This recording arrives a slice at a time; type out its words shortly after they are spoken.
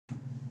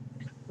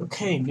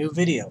Okay, new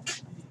video.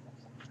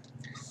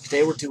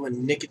 Today we're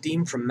doing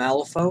Nicodem from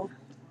Malifaux.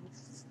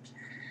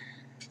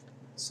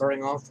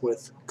 Starting off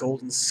with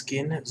Golden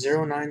Skin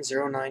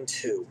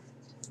 09092.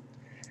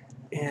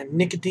 And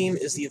Nicodem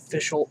is the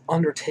official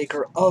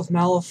Undertaker of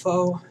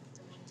Malifaux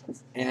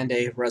and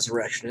a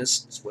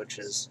Ressurectionist, which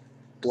is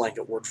a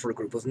blanket word for a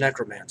group of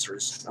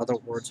necromancers. In other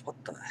words,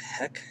 what the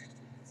heck?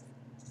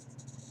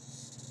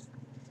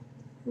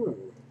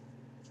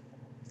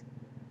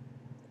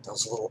 That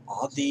was a little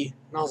odd. The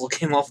nozzle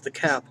came off the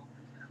cap.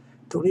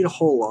 Don't need a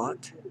whole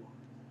lot.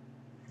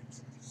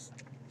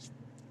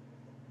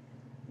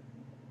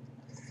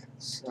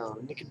 So,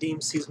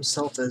 Nicodem sees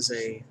himself as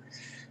a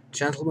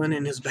gentleman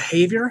in his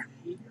behavior,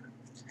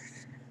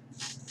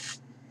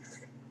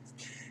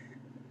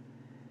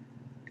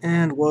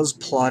 and was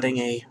plotting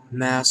a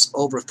mass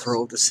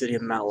overthrow of the city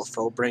of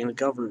Malifaux, bringing the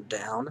governor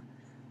down.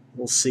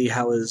 We'll see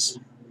how his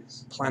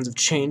plans have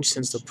changed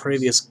since the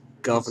previous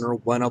governor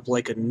went up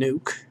like a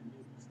nuke,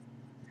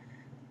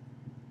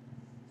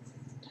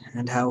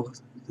 and how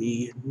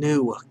the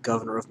new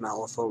governor of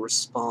Malifaux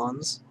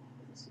responds.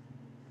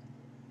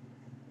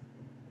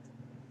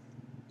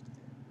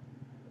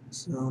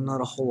 So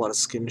not a whole lot of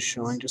skin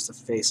showing, just the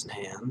face and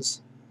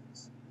hands.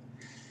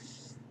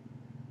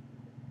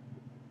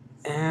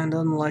 And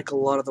unlike a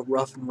lot of the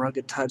rough and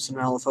rugged types in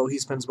Malifaux, he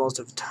spends most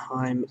of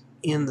time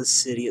in the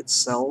city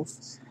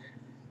itself,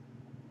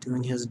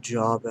 doing his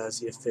job as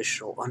the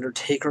official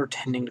Undertaker,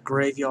 tending to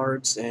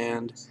graveyards,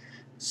 and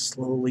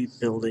slowly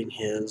building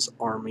his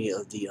army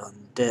of the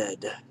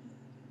undead.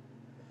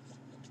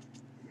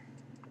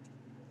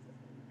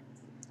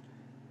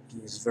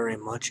 He's very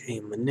much a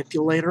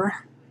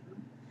manipulator,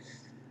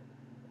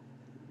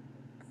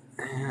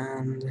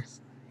 and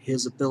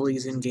his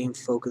abilities in-game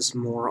focus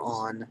more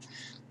on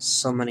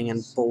summoning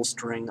and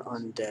bolstering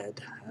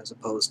undead, as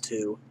opposed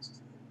to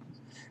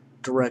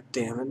direct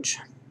damage.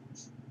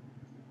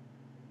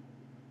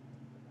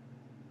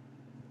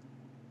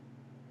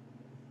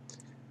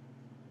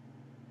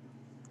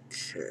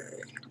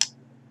 Okay.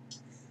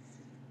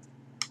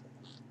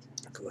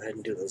 Go ahead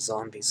and do the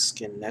zombie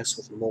skin next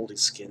with moldy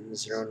skin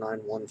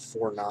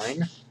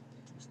 09149.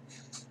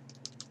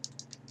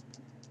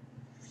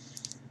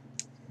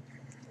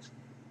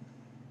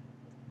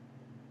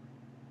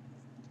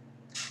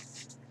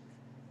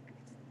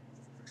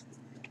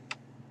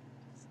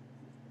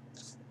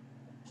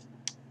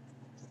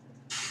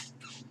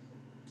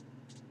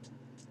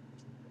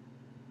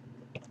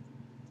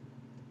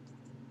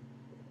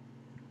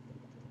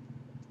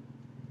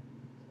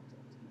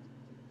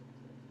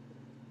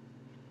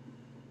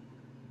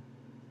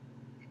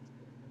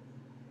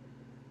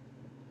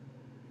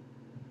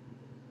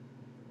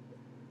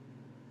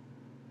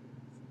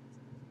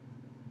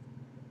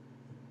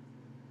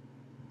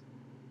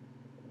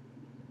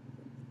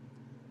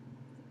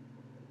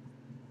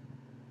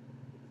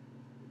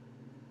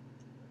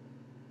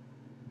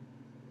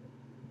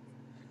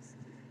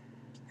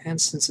 And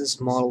since this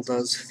model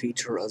does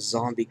feature a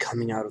zombie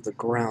coming out of the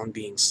ground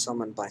being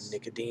summoned by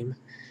Nicodem,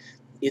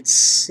 it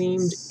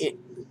seemed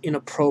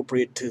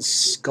inappropriate to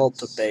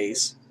sculpt a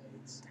base.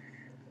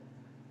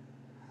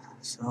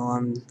 So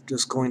I'm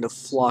just going to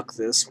flock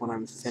this when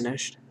I'm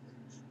finished.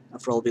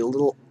 After all, it'll be a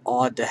little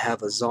odd to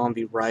have a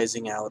zombie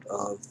rising out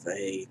of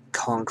a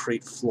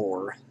concrete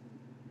floor.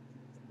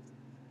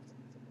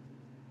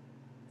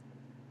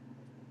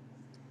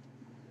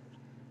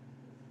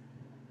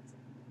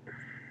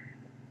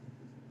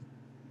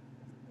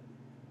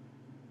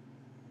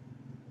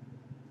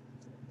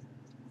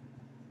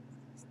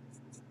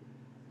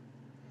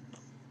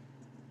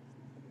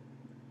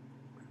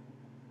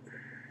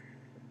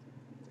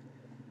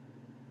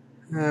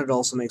 And it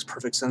also makes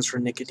perfect sense for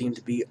Nicodem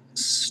to be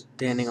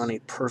standing on a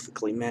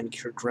perfectly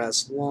manicured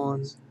grass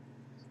lawn,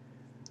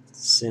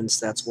 since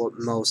that's what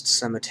most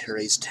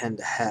cemeteries tend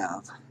to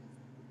have.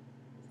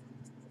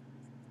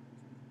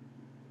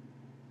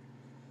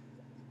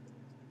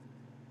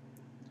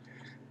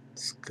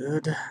 It's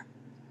good.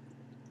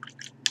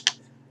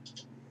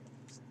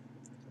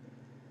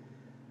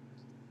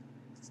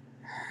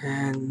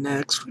 And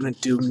next, we're going to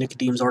do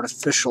Nicodem's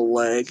artificial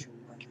leg.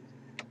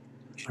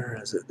 Where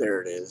is it?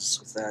 There it is.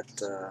 With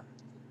that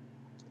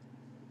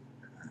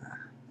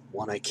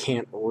one I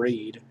can't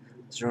read.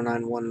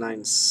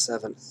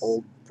 09197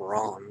 Old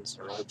Bronze,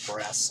 or Old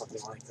Brass,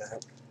 something like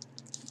that.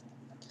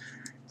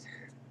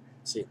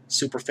 See,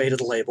 super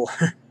faded label.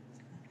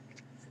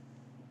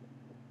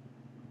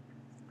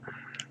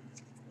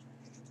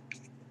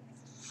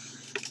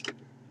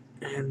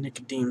 And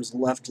Nicodem's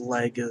left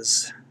leg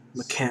is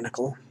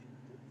mechanical.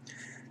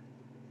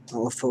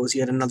 Malifaux is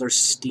yet another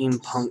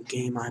steampunk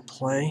game I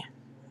play.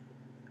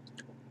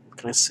 What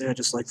can I say? I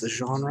just like the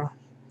genre.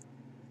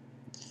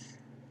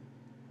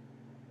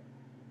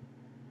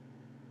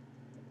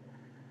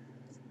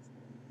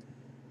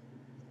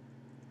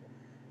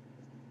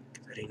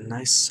 Give it a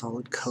nice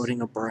solid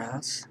coating of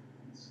brass.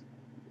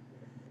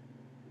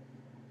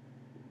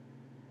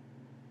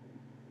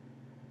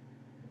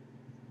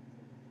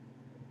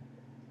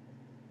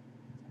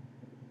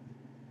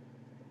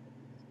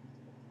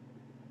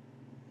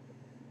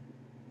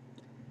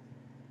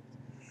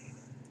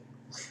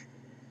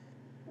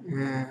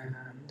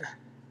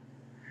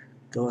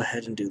 Go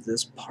ahead and do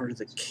this part of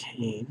the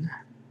cane.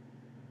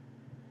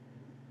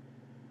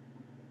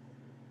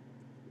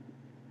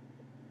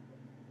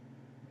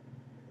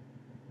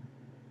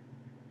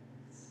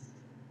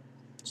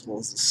 As well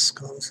as the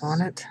skulls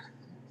on it.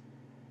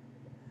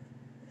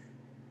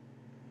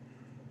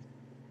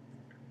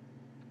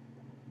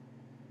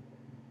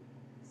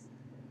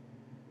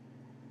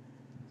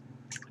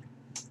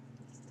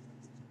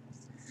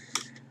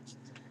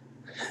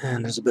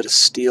 And there's a bit of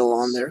steel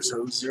on there,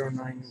 so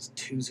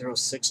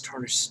 09206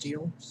 tarnished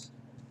steel.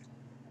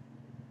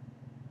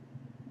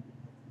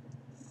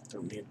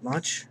 Don't need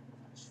much.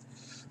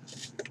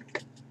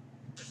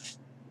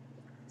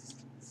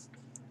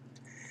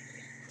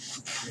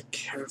 Very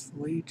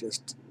carefully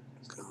just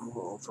go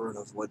over and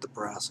avoid the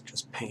brass I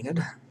just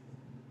painted.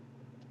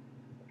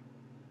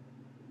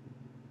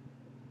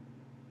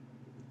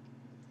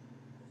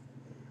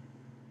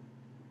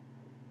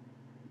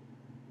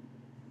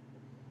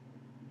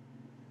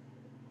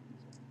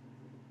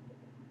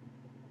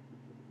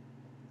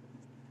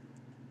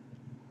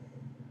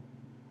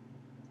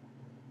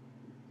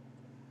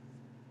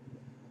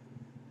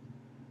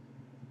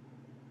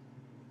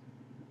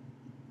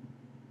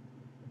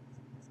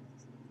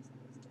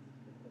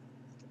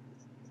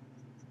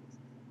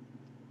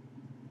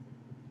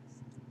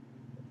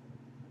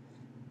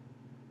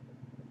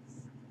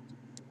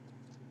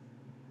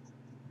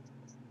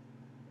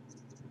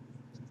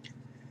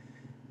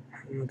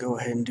 And go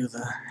ahead and do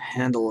the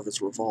handle of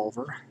his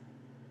revolver.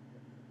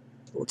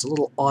 What's a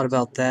little odd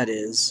about that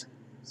is,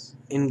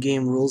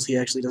 in-game rules, he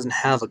actually doesn't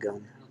have a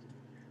gun.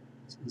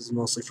 So this is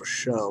mostly for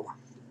show.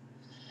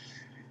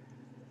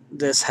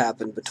 This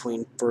happened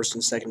between first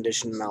and second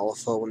edition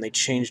Malifaux when they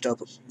changed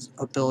up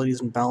abilities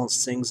and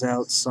balanced things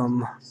out.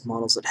 Some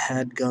models that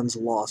had guns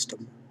lost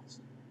them.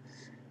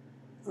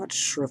 Not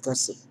sure if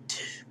that's the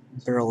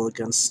barrel of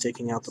the gun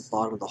sticking out the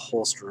bottom of the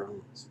holster.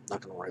 I'm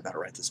not going to worry about it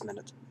right this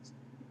minute.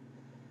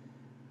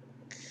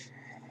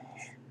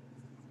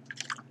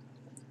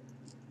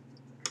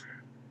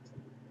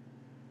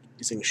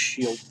 Using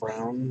Shield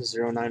Brown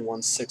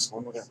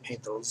 09161, we're going to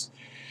paint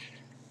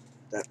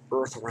that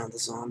earth around the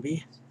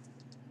zombie.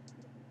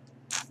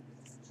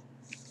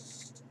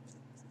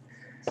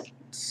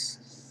 It's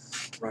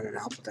running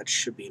out, but that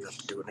should be enough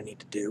to do what I need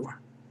to do.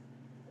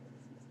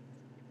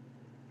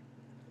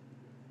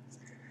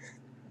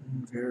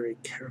 And very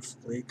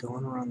carefully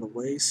going around the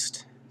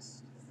waist.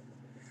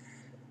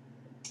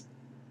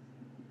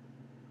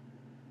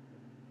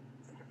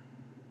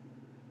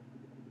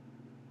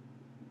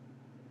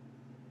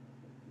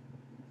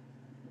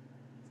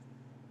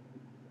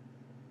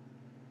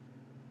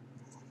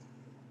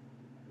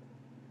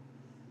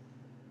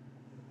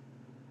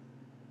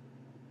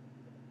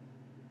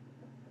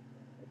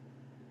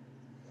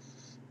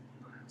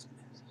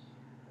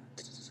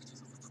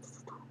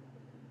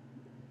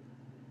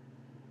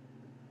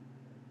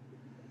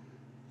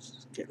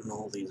 Getting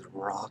all these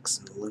rocks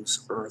and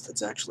loose earth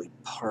that's actually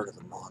part of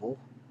the model.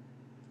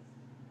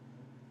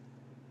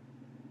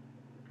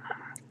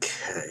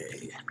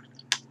 Okay.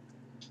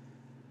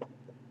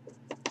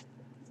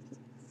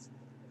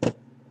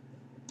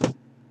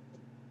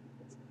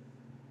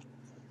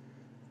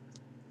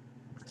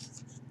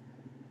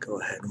 Go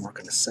ahead and work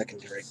on a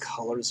secondary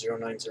color,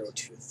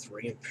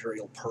 09023,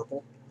 Imperial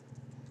Purple.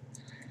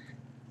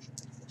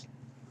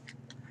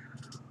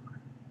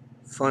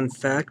 Fun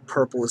fact,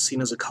 purple is seen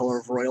as a color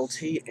of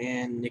royalty,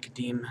 and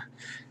Nicodem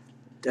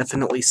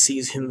definitely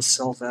sees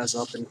himself as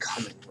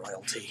up-and-coming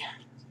royalty.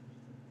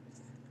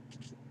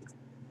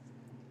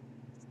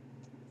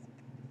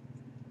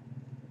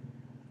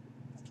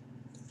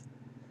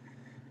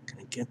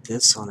 Gonna get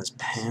this on his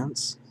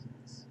pants.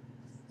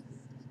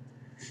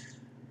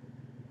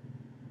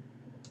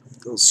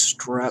 Those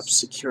straps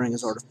securing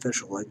his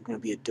artificial leg are gonna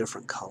be a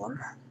different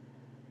color.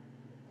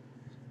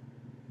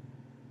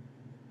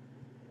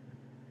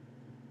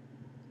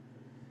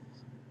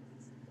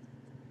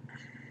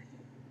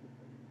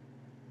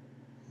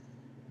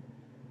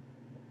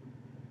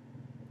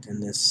 Then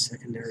this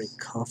secondary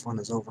cuff on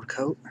his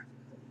overcoat.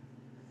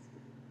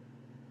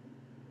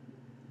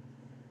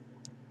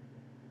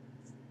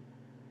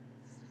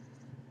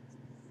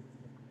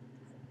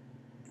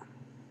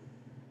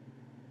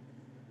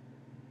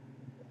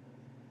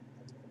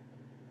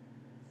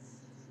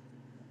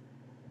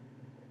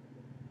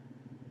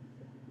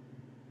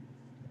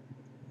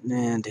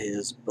 And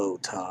his bow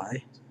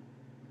tie.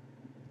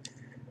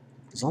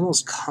 It's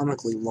almost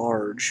comically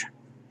large.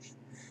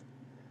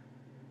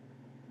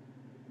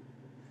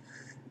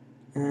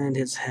 And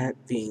his hat,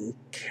 being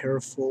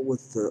careful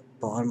with the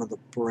bottom of the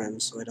brim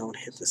so I don't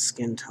hit the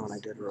skin tone I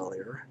did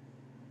earlier.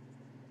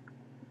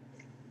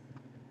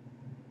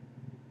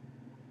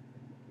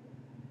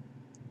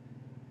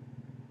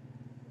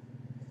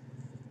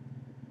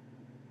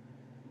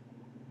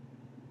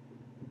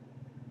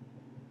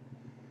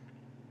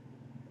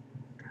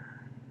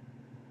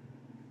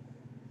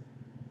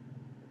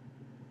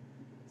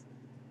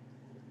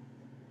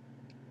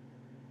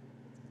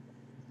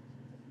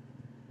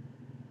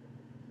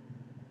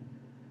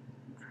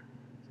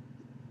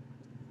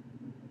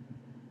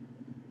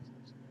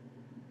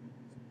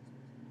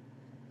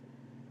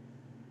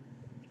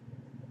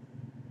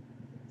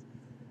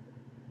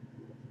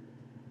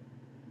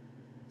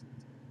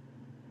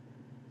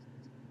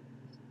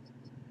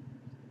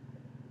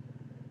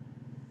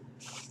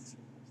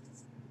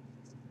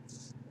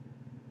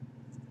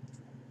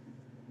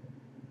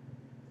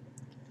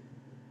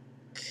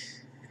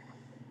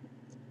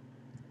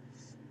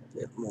 A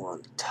bit more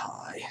on the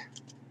tie.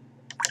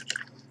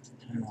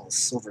 And while the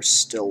silver's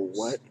still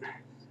wet,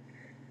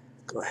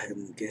 go ahead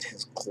and get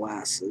his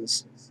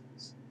glasses.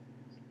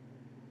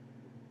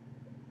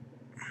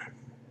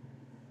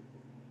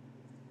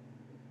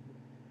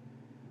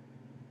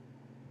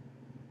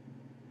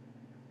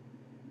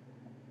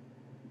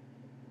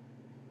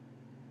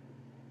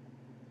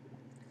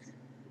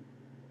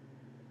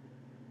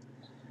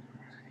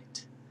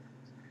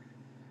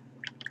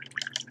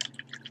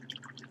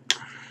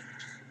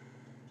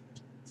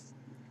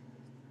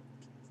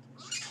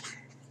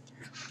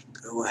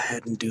 Go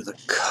ahead and do the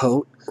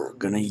coat. We're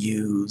going to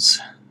use,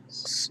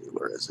 let's see,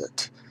 where is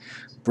it?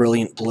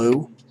 Brilliant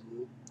Blue.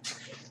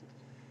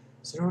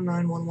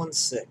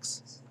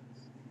 09116.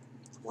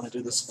 I want to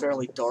do this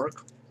fairly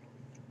dark,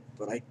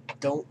 but I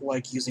don't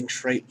like using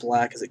straight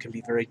black as it can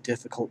be very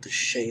difficult to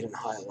shade and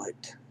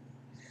highlight.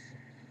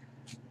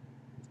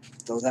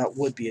 Though that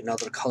would be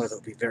another color that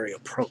would be very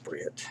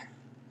appropriate.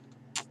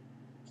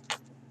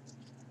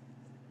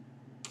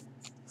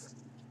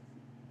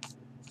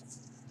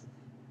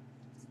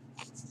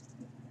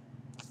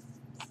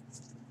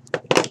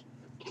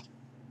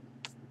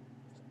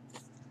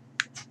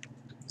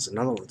 So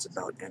another one's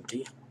about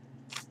empty.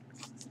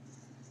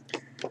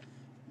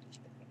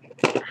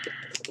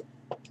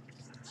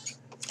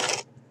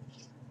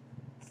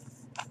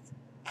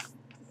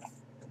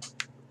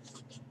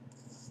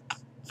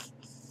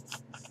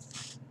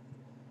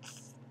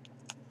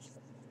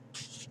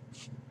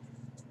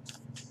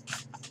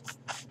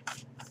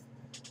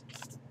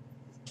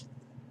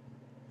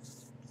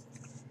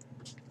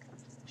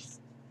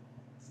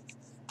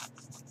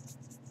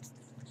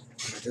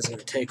 It is going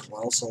to take a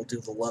while, so I'll do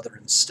the leather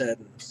instead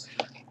and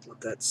let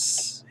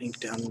that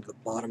ink down into the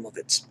bottom of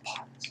its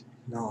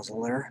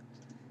nozzle there.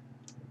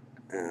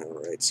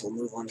 Alright, so we'll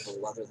move on to the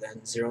leather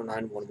then.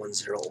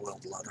 09110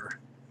 oiled leather.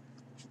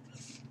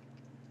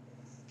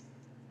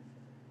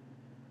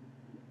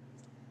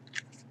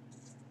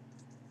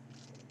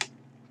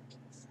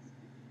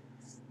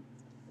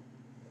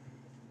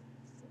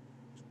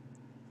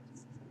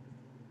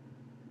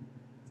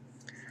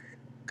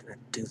 Gonna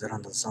do that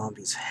on the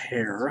zombie's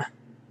hair.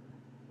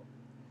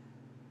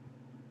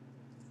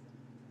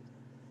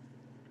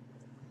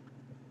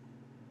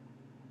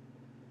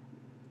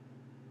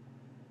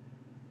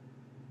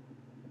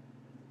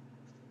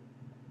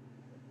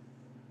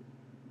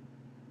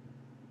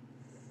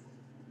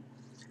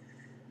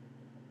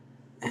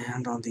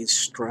 And on these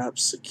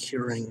straps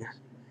securing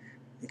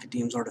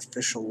Nicodem's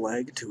artificial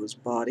leg to his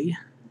body.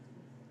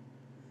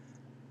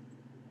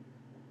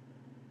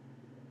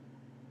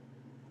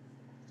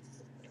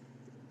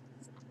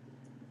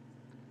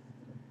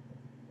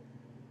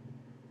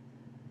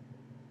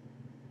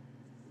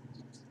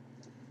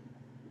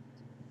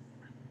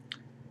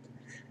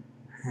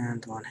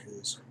 And on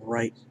his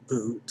right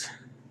boot.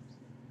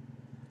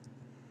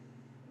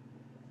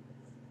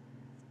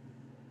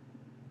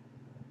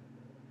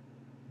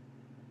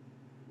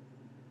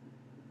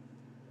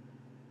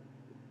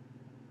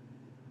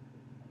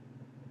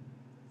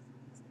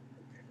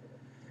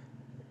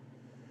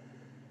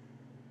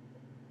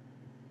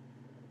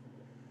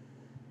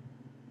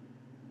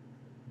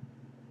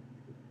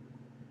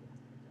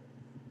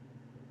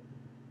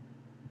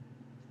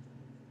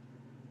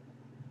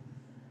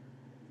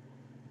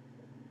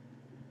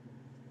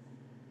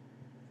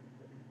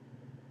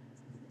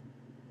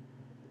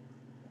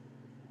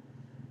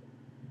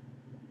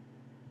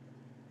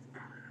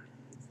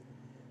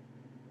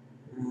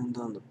 And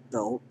on the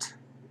belt,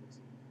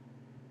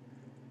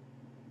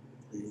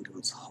 leading to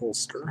its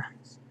holster.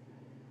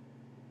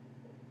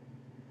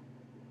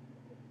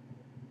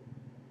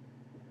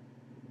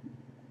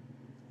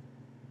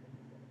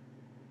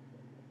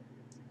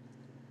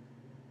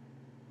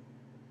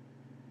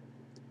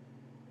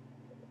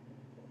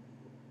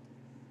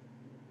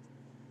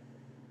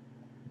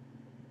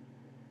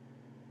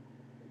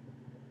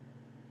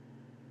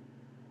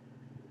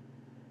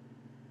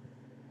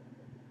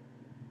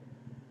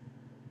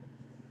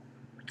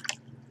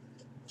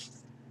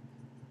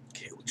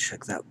 Okay, we'll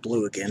check that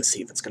blue again,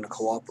 see if it's going to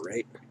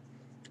cooperate.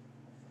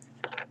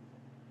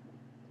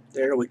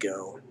 There we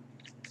go.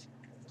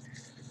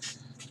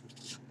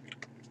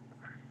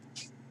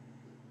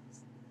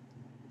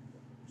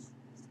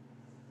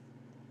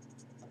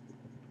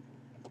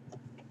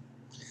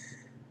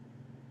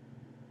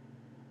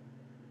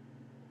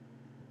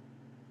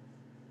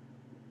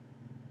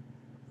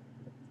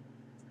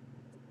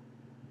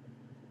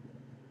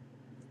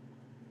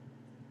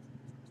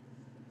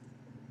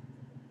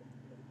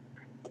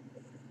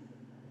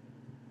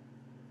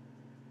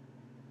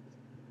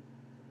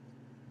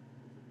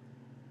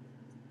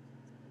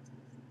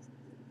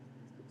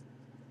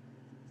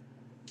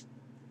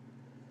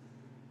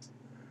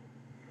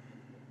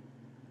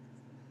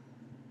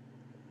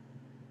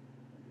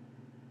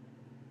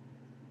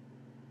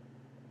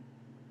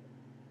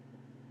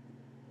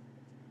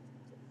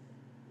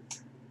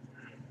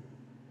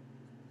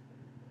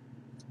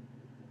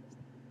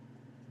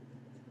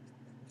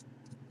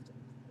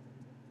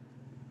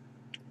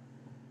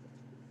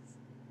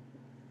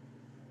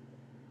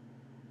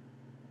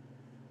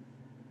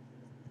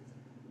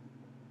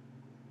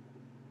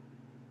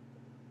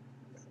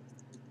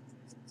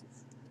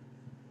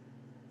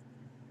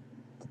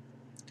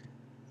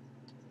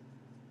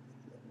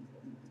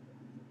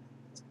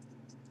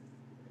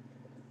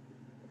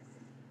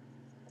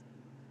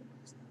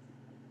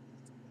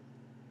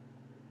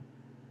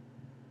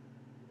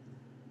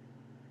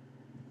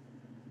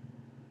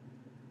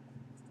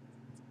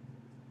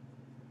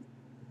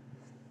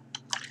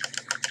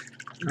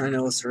 I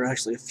noticed there are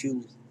actually a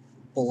few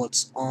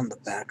bullets on the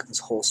back of his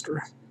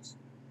holster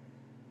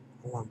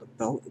along the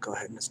belt. Go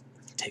ahead and just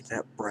take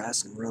that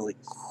brass and really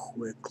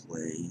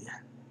quickly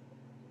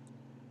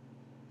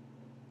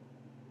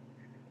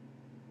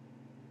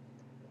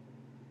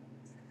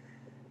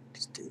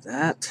just do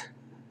that.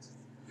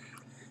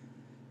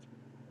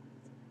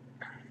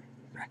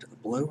 Back to the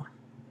blue.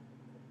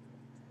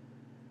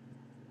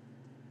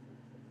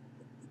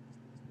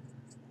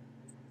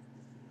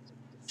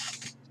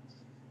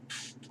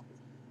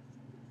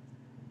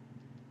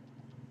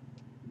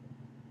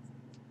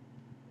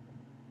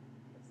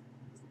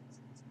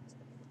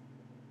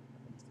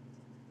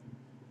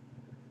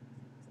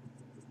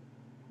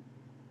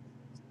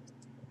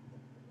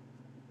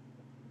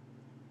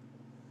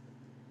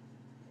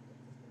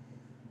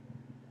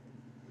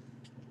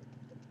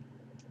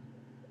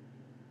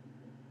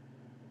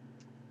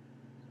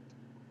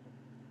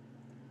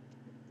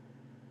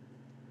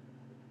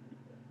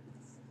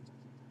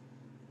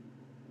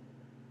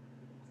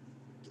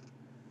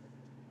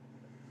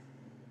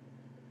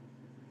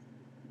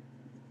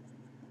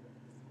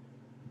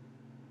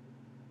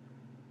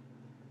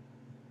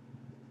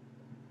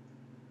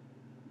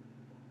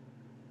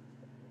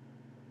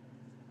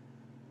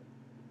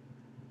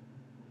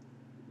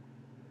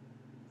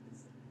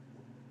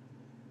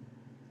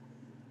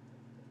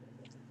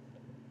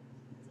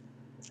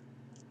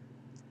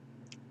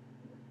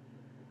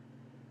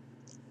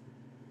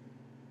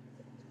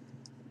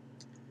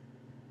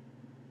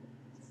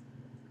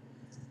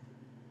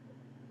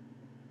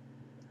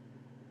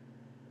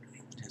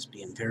 Just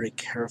being very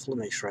careful to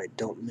make sure I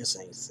don't miss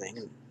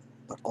anything,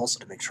 but also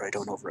to make sure I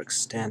don't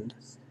overextend,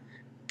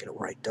 get it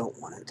where I don't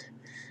want it.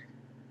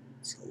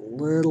 It's a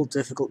little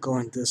difficult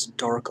going this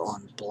dark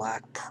on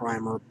black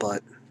primer,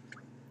 but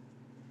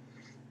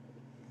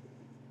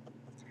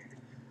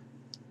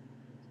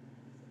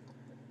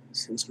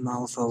since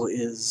Malifaux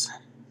is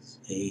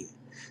a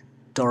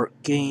dark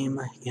game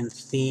in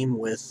theme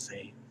with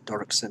a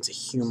dark sense of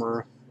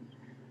humor,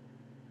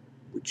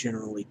 I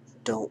generally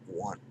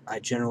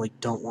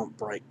don't want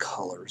bright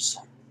colors.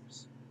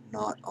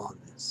 Not on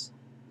this.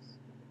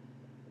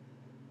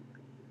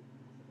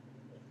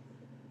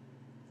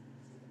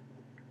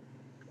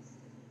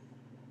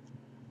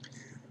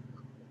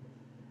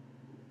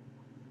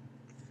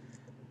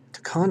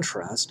 To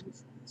contrast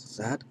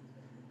that,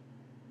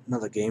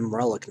 another game,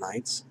 Relic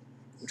Knights,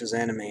 which is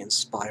anime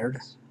inspired,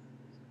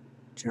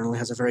 generally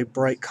has a very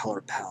bright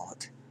color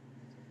palette.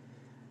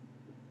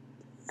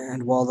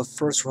 And while the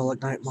first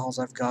Relic Knight models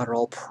I've got are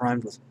all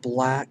primed with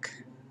black,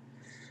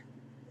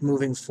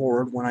 moving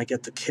forward, when I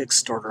get the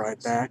Kickstarter I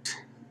backed,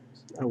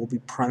 I will be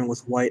priming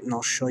with white, and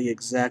I'll show you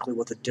exactly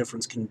what the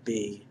difference can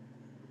be.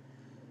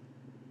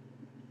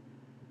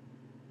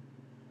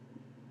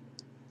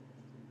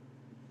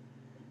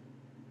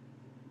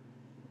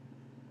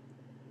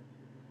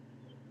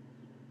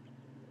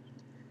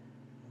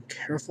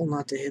 Careful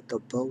not to hit the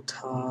bow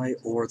tie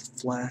or the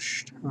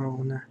flash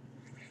tone.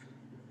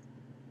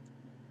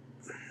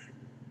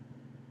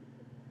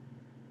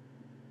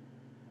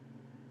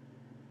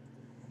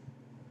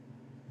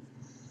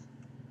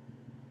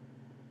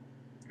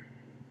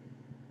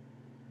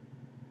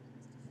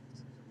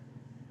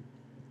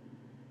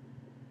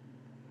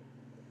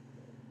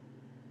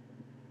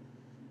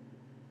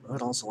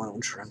 But also want to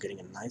ensure I'm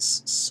getting a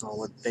nice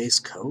solid base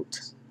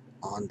coat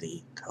on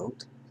the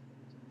coat.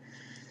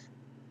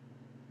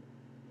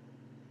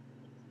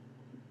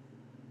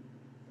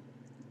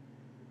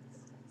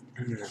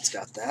 And that's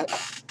got that.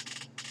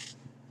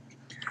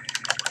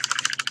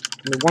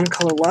 Only one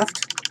color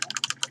left.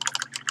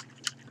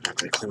 I'm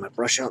going to clean my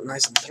brush out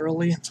nice and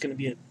thoroughly. It's going to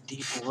be a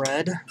deep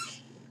red.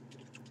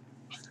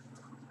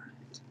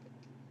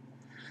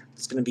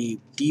 It's going to be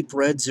deep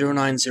red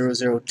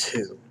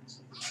 09002.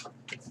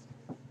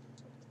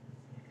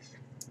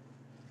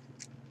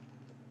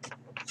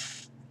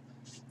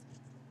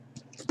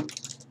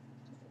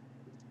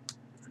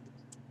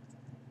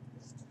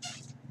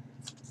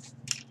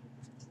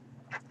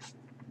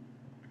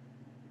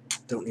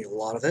 Don't need a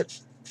lot of it,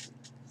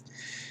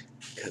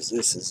 because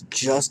this is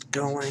just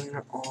going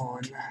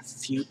on a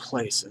few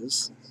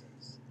places.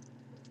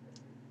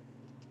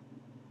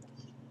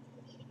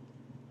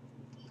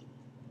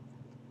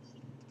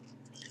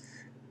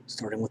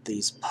 Starting with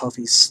these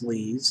puffy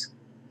sleeves.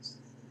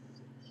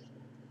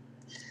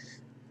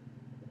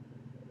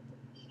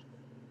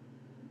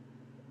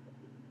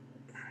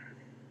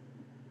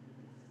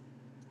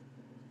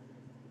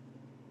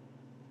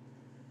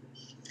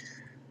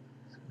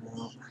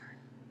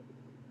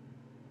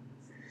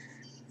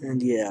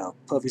 And yeah,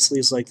 puffy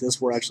sleeves like this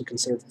were actually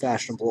considered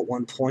fashionable at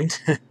one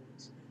point.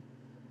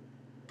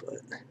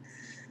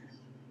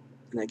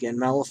 And again,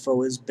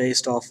 Malifaux is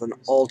based off an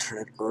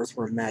alternate Earth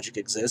where magic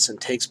exists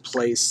and takes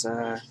place,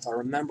 if I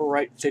remember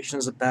right, fiction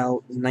is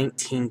about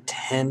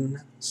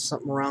 1910,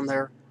 something around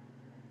there.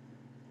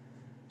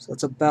 So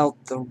it's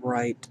about the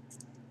right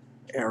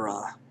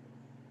era.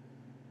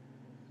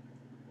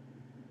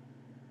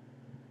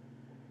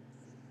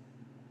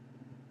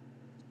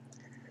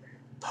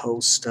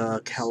 post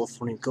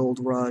California Gold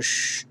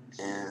Rush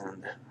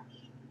and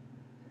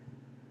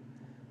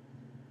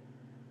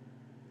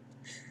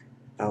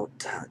about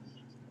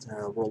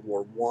World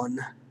War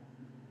I.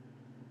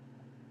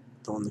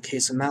 Though in the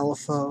case of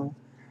Malifaux,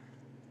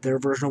 their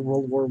version of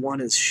World War I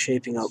is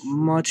shaping up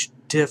much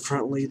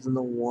differently than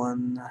the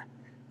one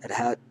that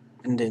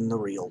happened in the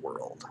real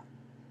world.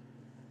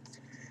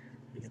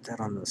 You get that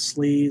on the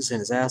sleeves, and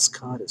his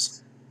ascot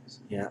is,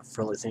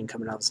 frilly thing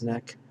coming out of his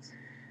neck.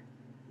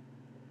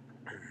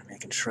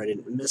 Making sure I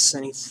didn't miss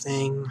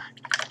anything.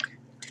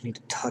 I need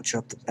to touch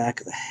up the back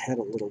of the head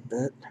a little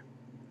bit.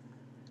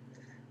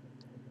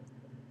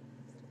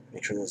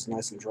 Make sure that's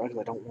nice and dry, because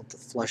I don't want the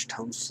flesh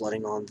tones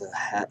flooding on the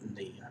hat and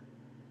the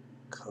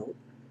coat.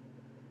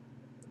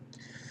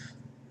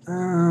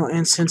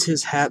 And since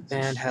his hat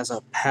band has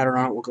a pattern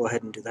on it, we'll go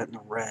ahead and do that in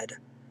the red.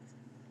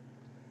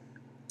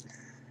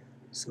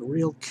 So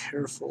real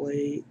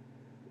carefully.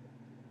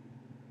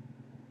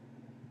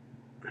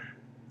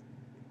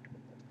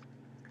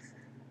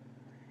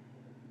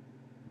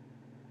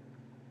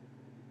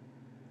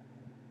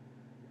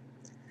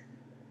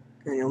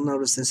 And you'll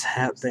notice this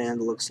hat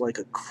band looks like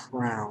a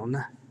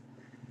crown.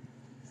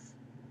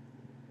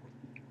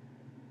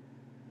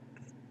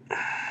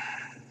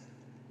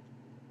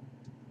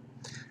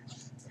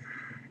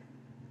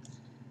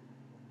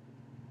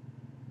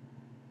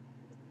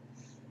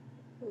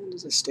 And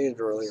as I stated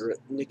earlier,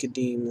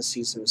 Nicodem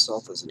sees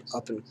himself as an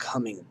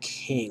up-and-coming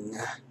king.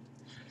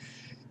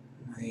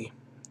 A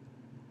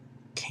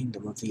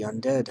kingdom of the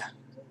undead.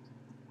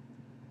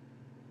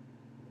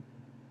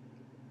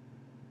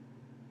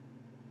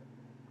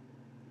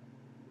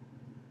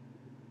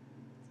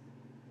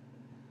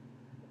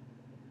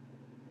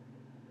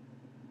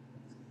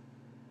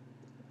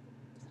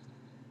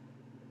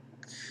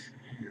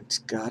 It's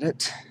got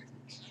it.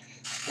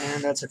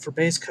 And that's it for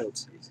base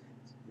coats.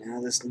 Now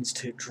this needs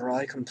to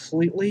dry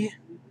completely,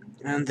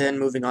 and then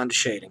moving on to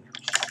shading.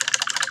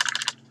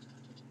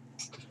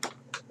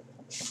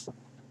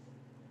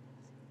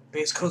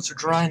 Base coats are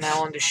dry,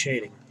 now on to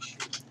shading.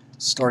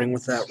 Starting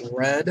with that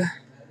red.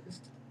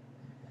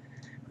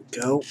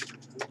 Go.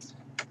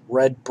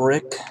 Red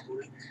brick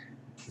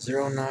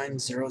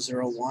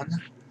 09001.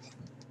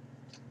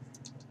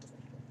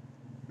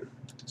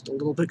 Just a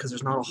little bit, because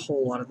there's not a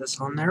whole lot of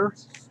this on there.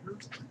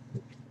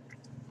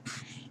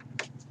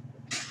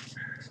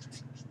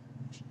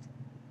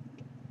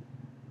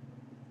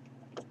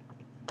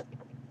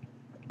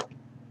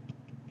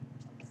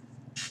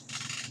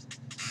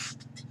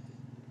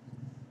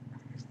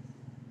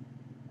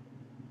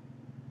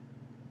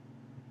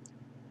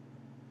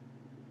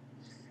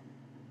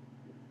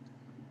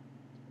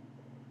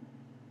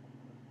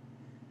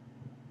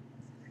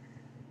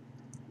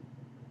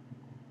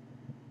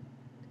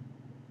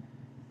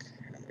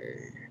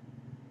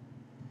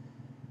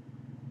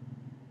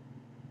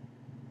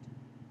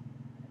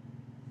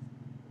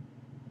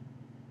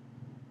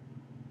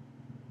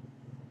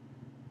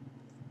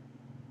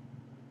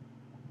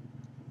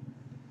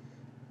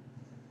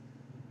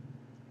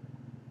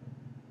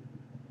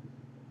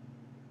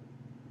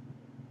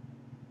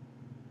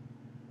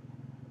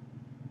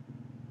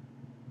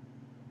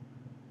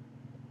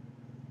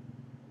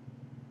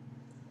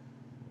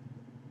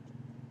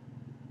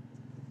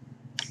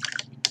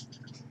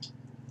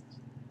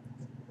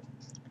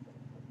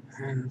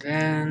 And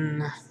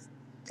then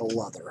the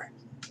leather.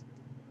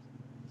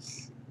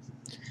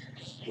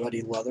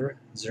 Ruddy leather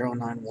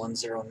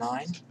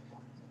 09109.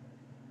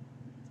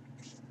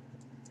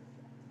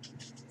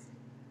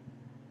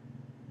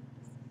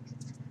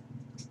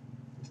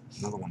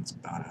 Another one's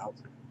about out.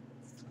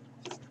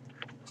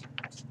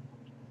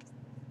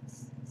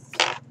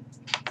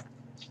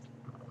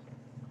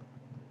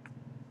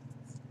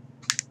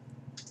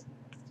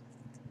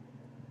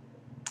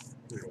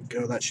 There we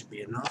go, that should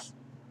be enough.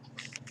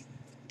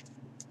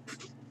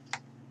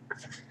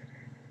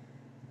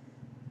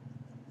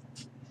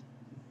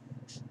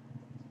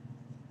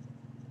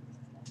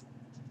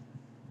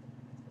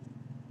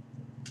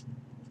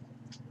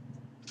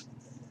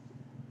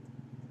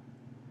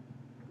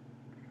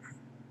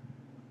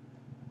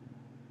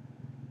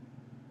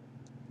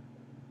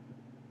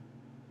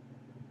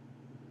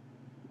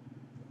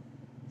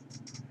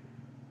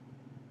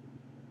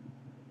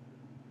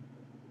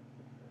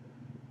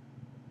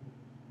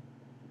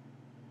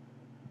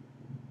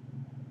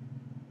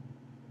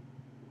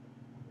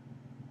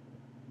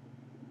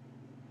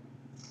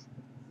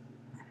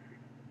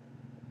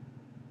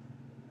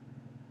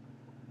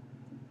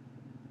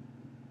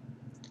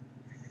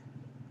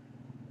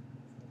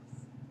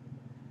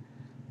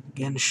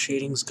 Again,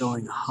 shading's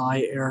going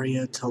high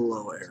area to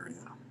low area.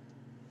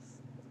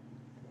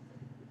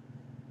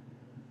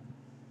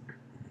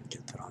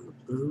 Get that on the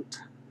boot.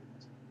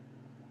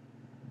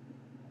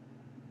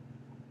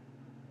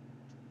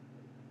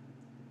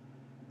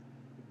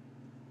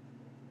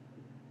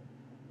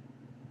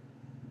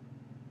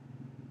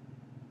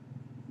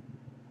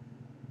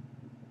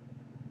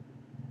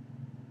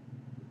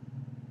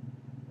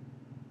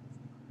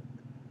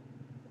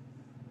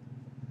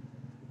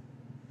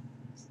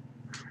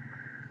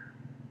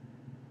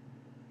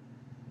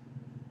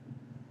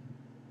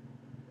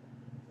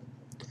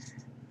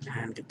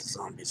 And get the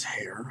zombie's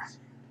hair.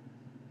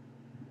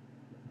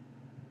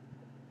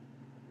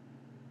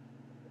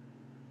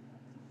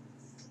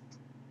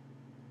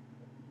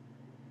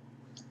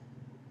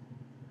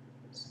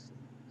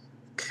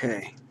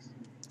 Okay.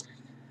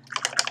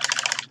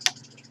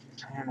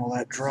 And while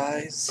that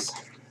dries,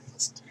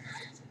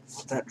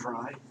 let that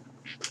dry.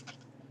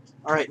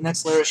 Alright,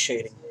 next layer is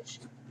shading.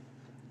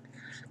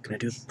 Gonna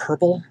do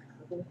purple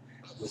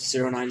with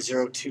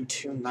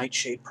 09022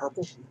 Nightshade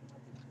Purple.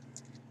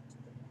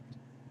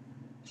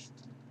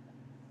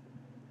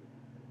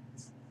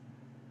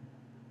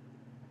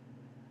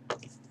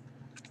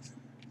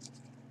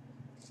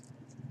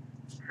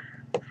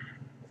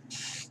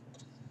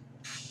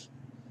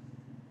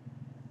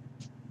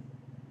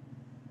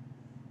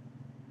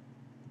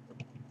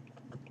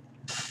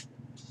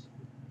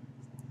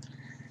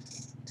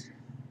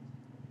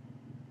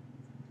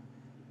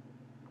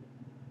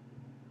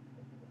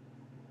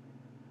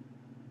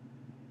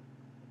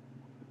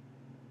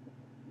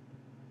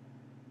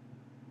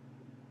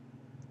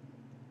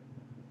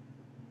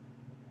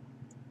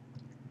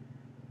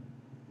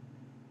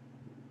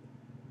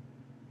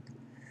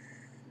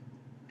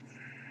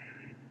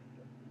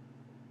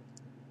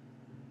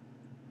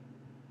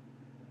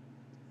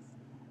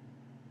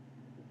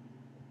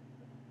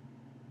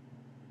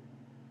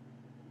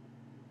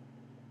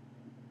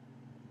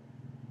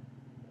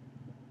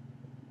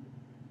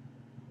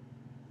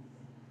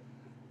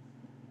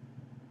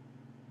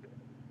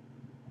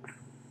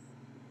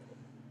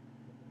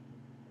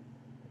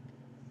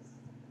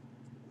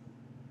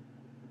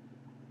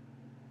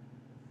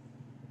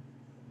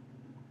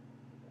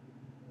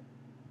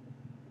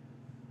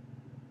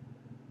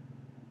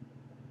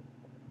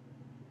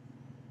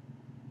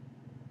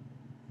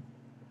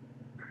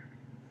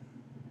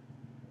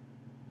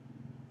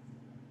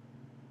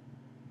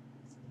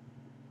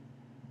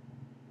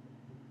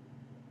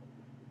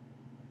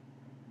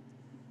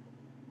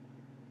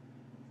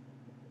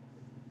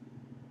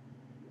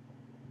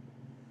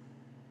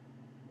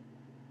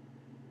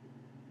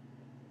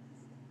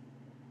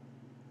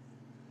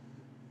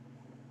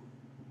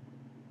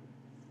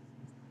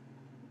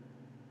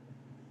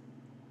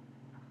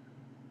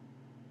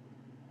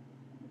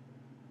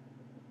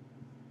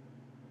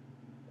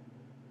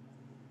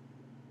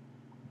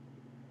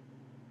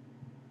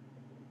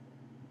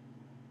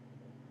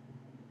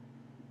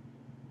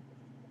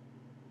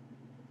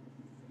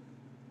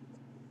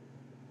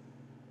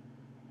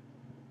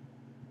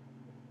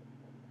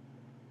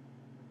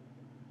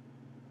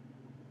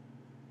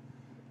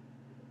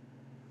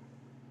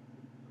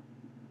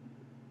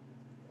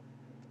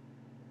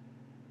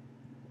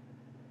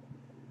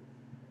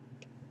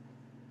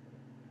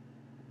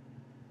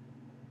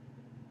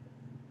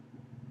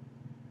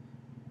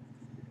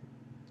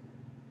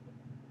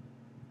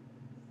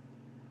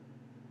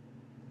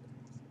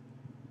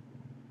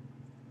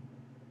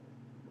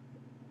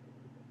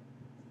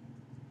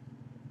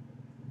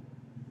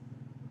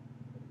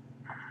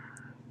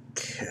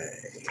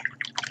 Okay.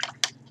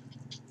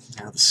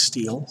 Now the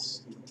steel.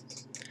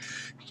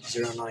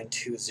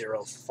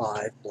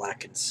 09205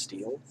 blackened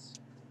steel.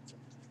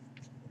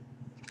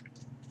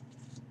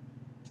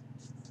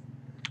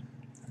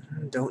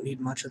 Don't need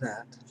much of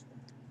that.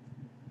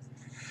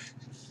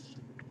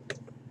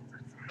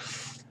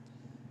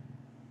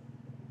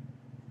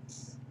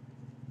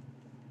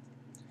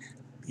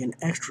 Being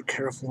extra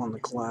careful on the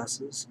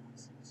glasses.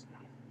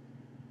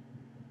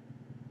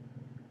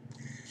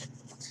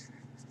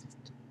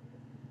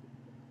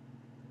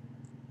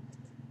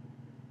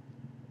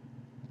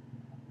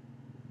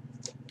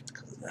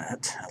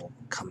 That'll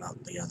come out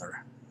in the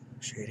other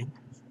shading.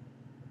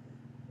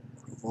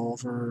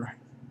 Revolver.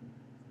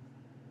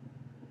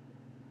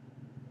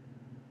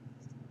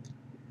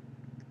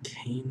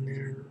 Cane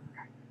there.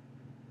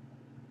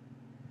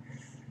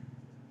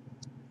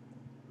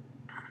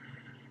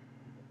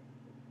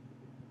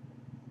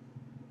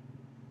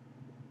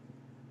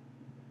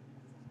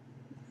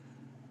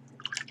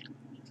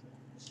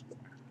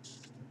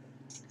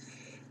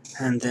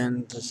 And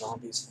then the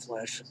zombie's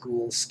flesh,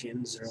 ghoul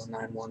skin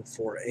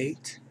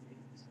 09148.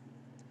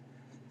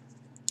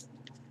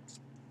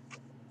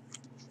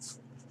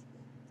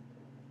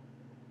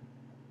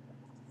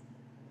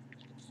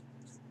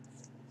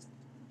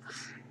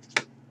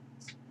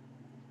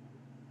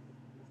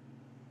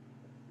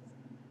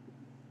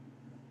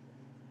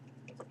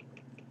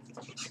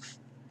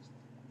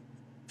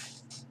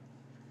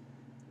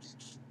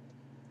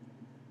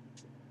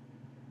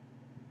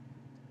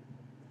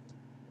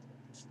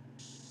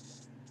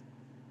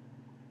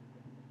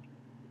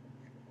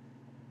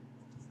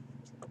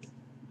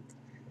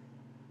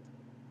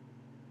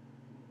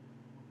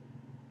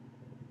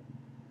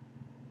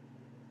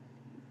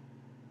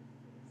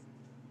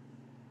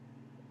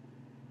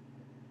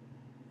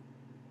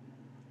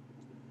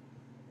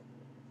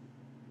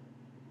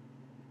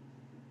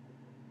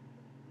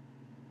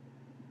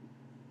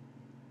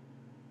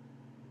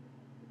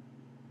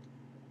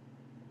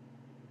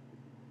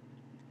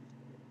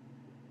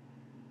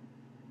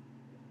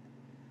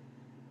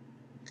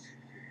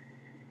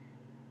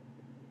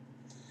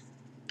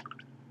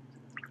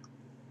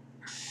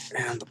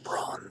 And the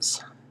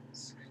bronze.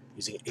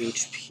 Using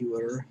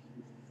H-Pure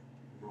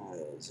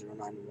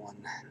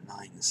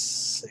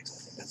 09196. I think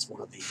that's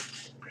one of the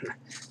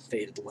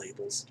faded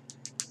labels.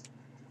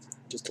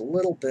 Just a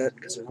little bit,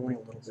 because there's only a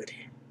little bit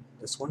here.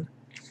 This one.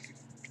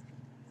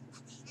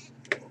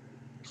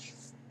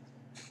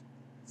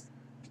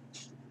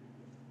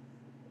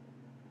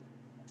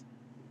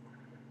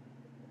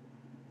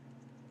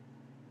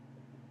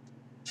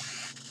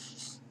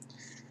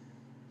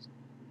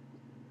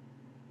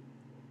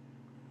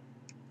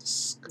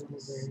 Skull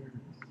there.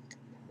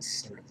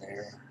 Center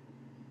there.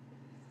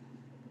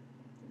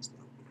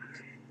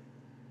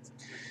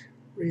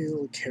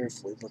 Real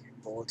carefully look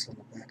at bullets on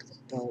the back of the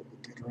belt we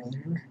did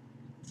earlier.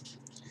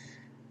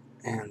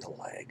 And the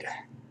leg.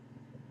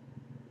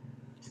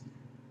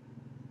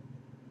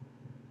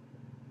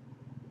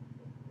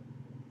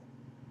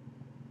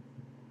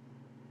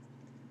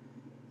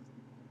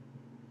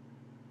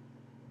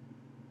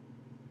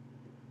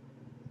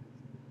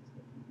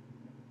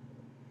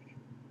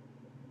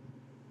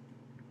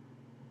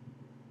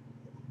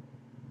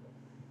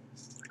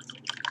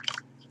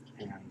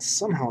 And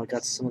somehow I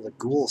got some of the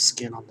ghoul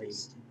skin on the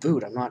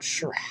boot. I'm not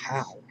sure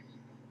how.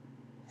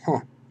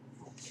 Huh.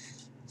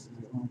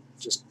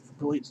 Just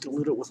really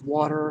dilute it with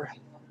water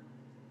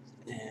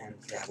and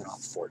dab it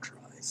off before it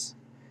dries.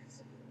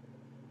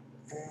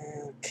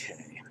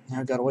 Okay,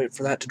 now I've got to wait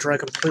for that to dry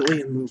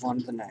completely and move on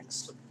to the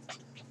next.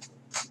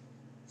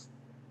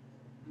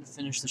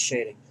 Finish the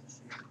shading.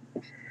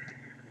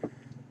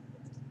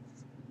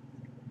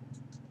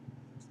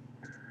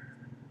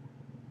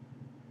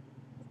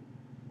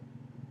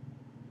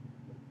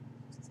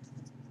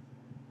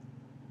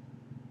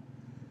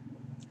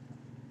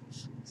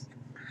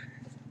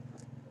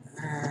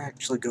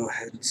 Actually, go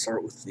ahead and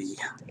start with the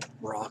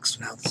rocks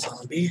now. The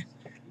zombie.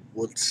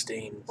 Wood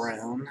stain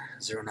brown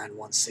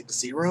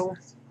 09160.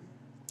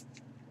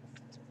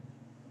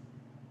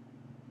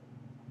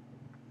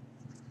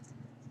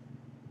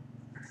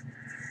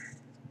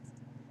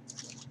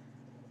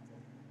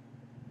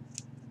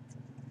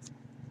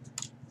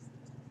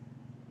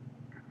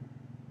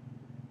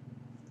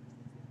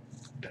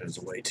 That is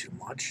way too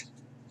much.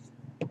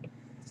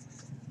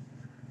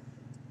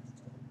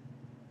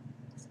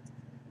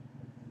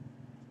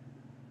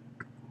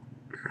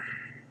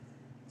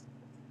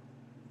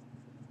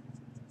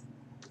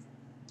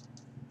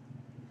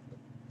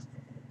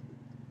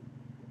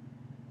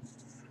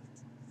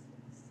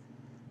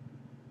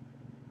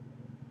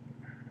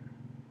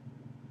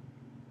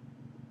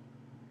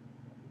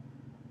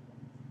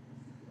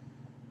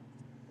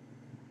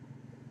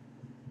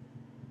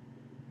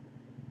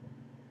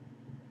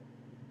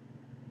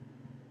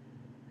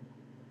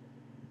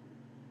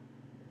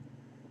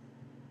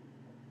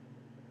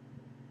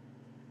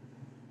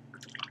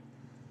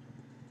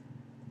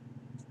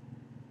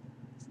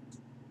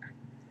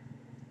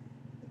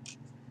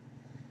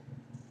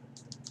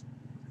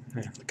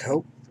 And the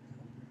coat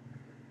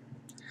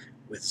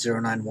with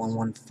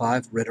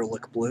 09115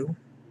 Ritterlich blue.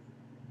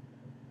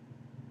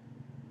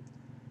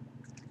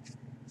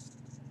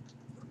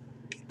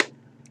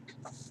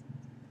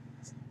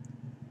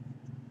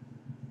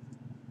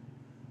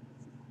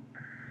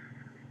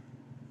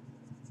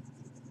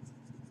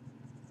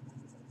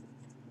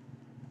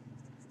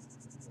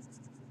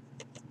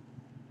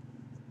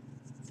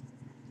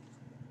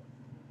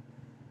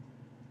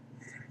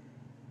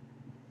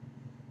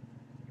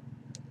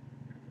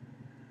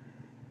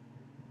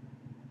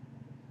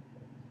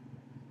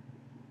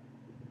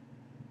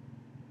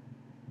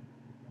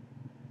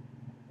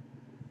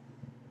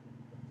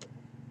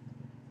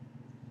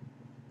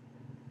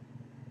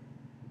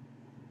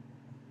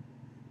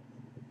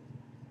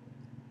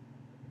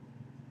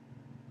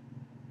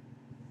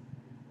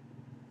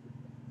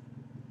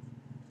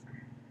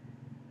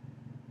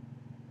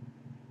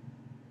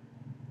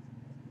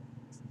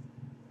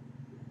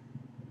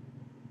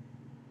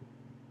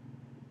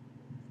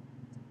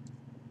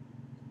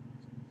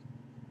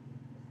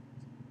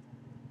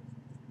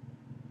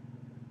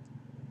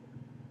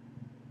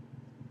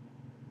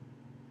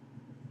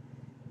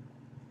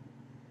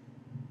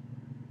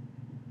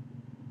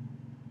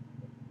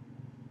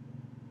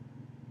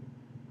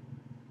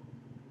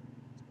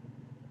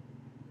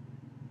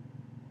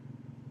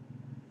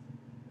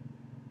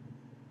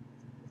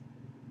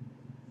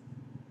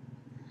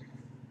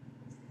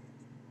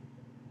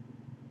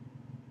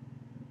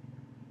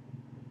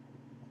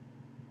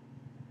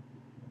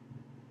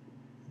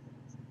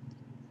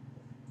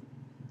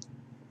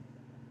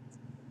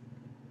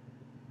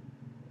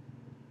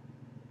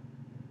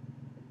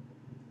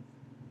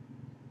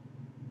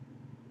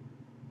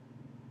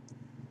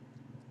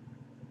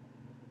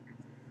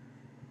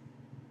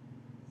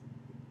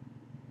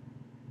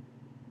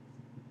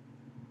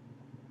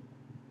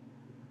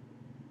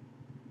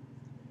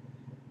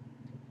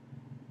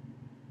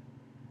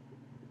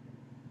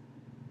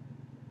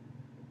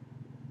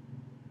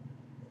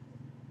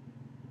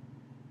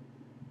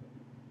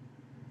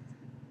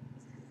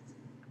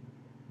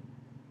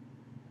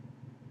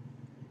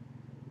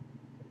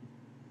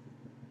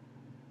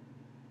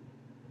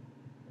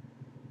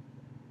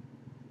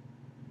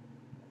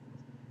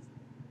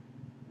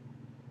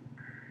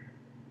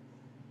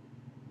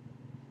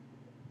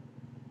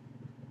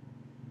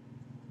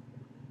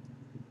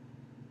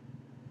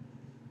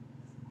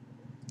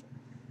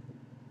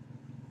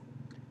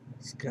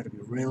 Just got to be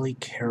really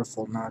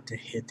careful not to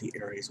hit the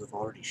areas we've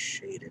already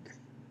shaded.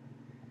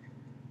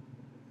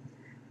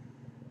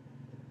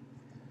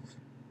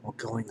 While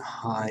going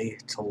high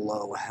to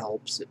low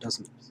helps, it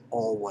doesn't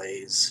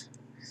always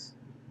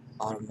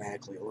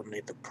automatically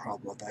eliminate the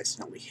problem of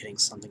accidentally hitting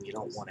something you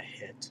don't want to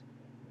hit.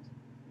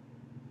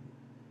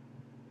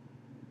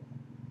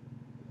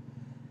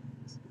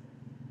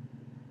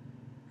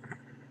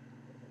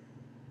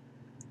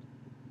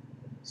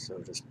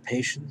 So just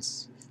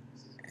patience,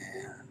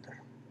 and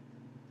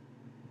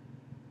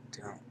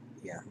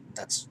yeah,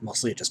 that's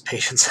mostly just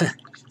patience. And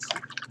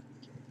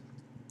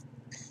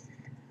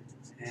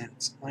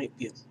it might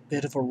be a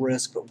bit of a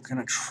risk, but we're going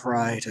to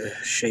try to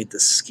shade the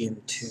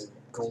skin too.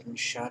 Golden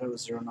Shadow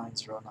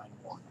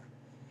 09091.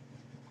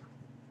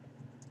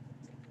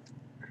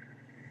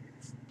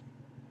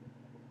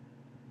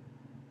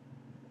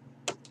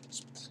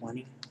 There's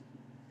plenty.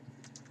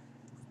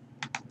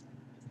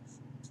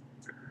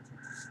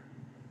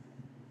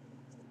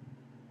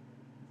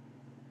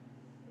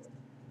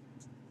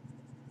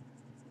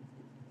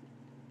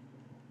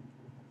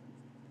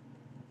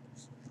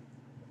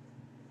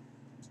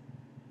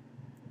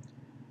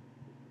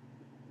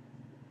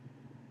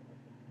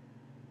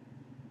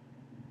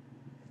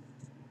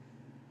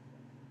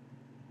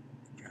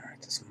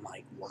 Alright, this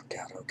might work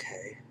out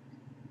okay.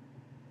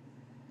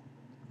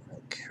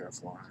 Real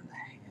careful on the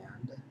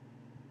hand.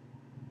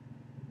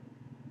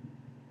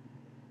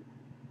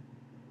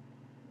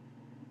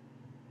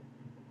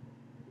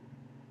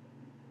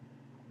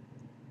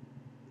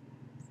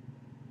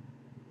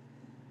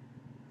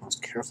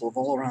 Most careful of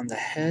all around the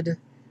head,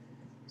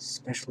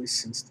 especially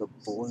since the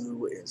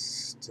blue is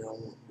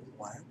still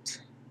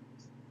wet.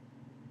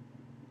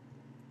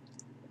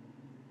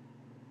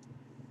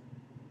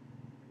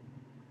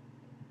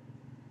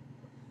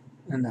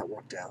 And that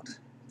worked out.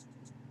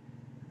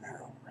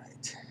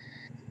 Alright,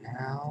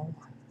 now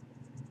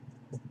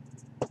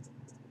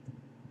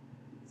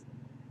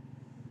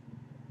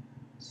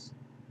let's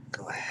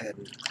go ahead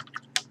and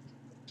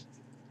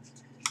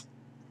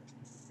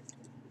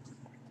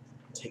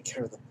take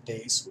care of the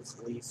base with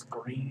leaf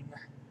green.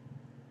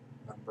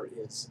 Number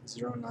is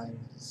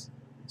 09011.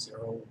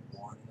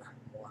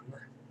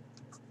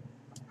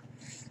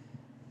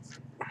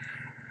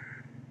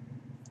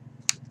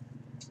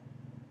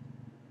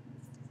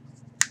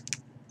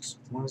 This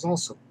one is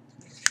also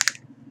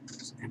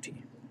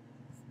empty.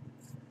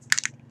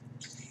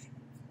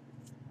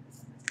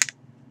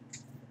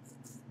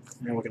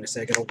 Now we're going to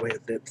say I gotta wait a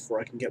bit before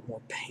I can get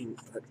more paint,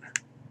 but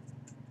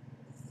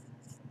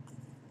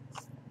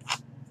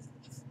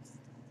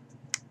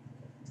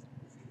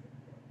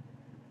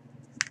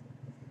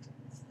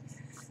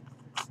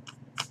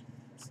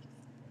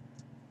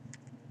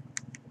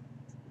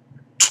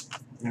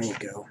there we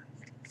go.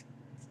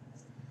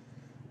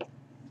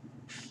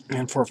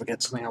 And before I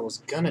forget something I was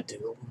gonna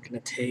do, I'm gonna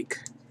take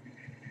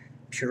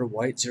pure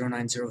white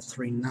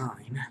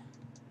 09039,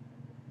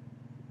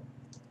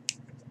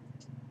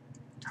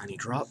 tiny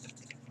drop,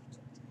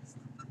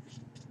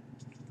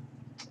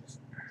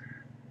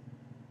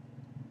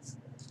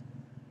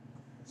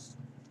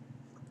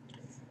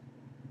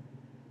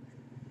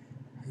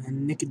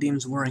 and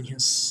Nicodem's wearing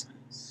his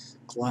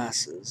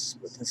glasses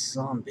with this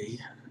zombie.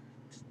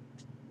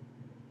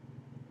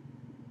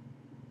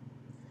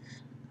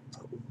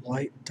 Put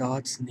white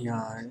dots in the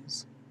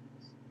eyes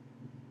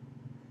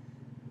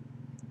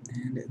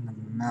and in the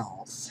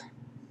mouth.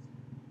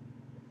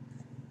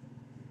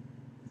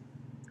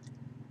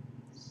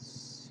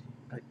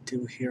 I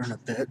do here in a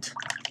bit.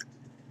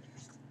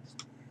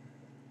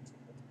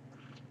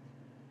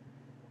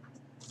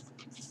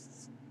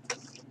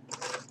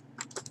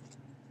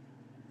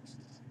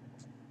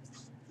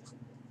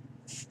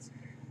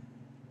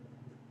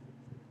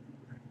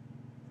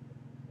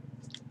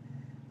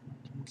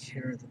 Take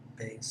care of the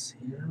base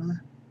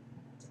here.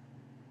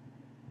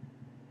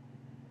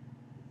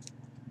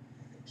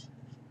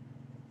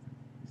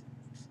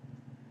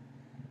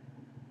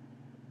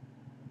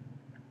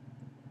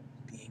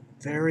 Being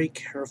very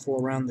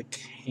careful around the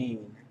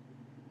cane,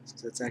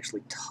 since it's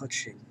actually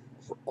touching,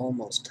 or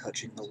almost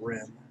touching the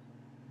rim.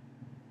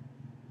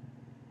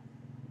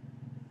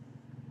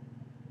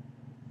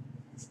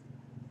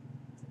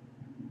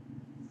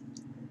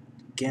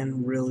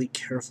 Again, really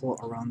careful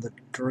around the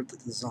dirt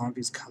that the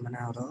zombie's coming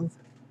out of.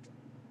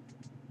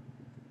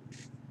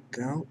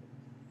 Go.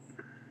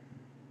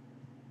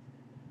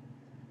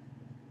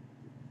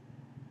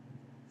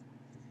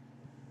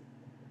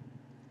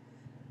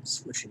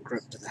 Switching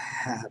grip to the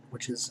hat,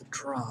 which is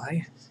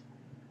dry.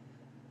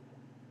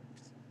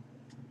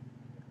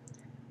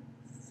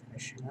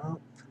 Finishing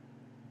up.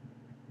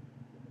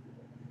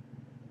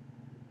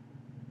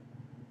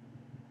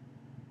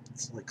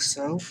 It's like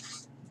so.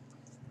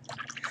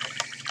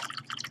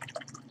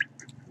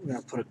 I'm going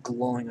to put a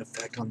glowing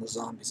effect on the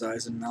zombie's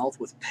eyes and mouth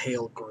with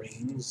pale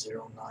green,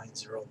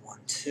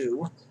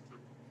 09012.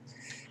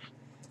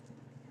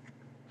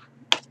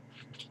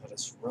 That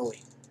is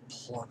really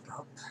plugged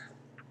up.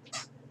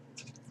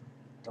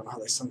 Don't know how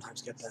they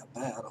sometimes get that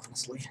bad,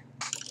 honestly.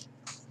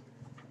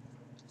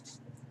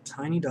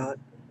 tiny dot.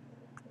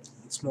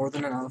 It's more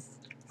than enough.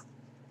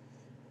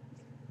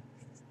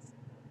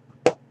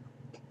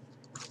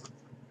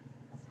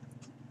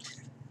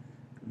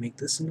 Make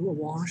this into a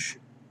wash.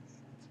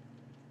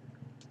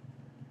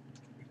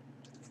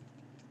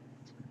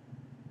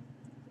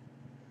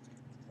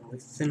 A really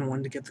thin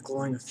one to get the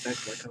glowing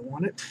effect like I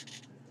want it.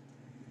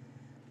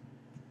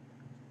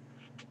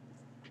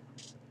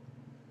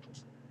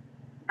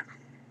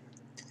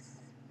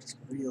 Just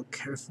real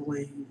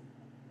carefully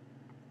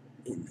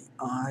in the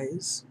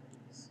eyes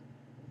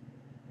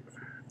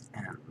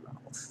and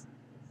mouth.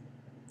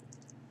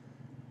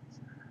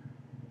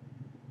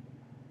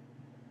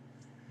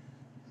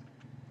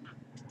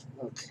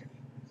 Okay.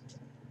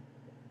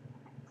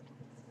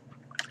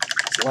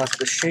 So that's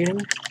the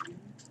shading.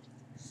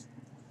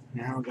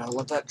 Now we gotta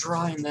let that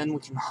dry, and then we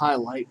can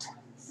highlight,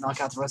 knock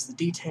out the rest of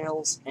the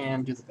details,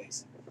 and do the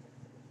basic.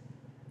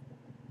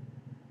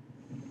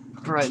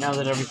 Alright, now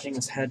that everything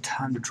has had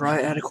time to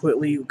dry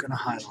adequately, we're gonna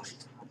highlight.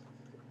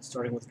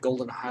 Starting with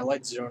golden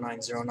highlight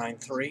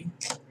 09093.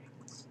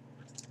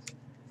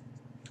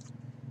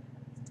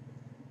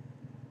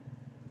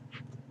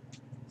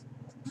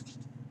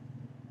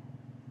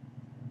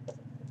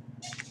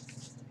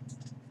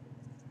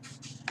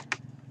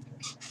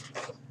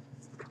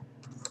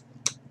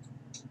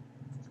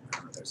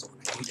 There's a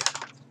lead.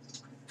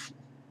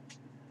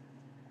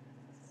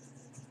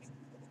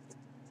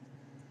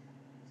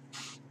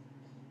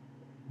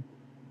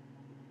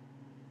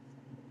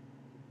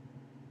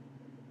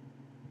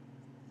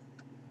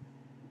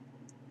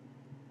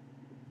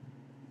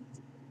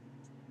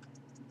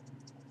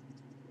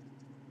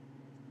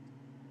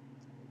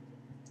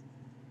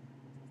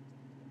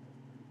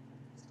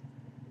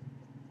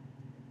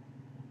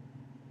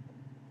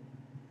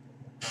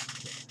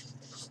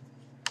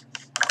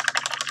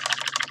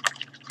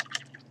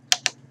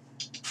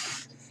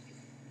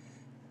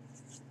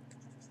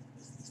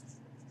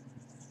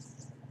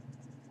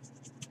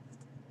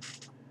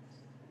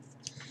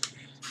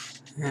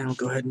 And we'll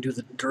go ahead and do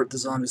the dirt the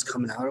zombie's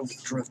coming out of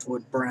with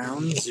driftwood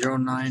brown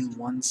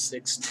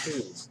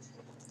 09162.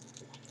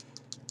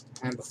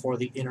 And before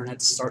the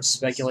internet starts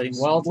speculating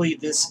wildly,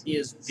 this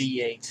is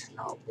V8,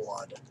 not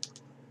blood.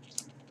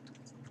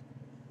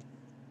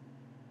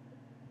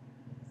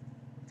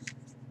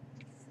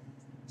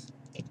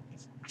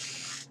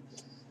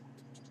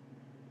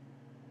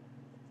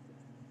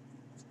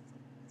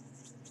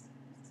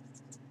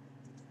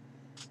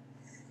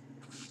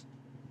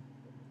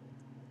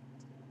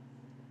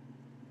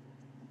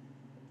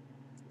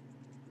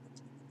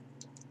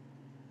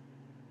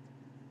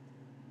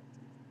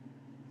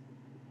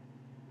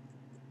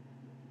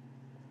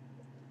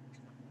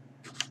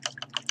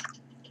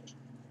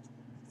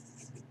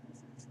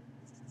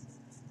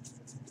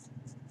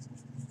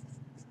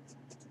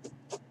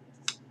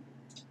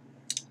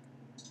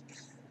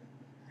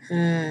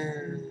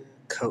 And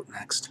coat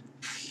next.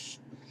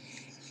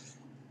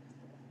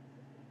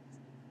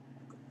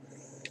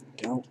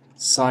 Go.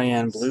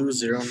 Cyan blue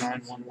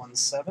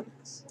 09117.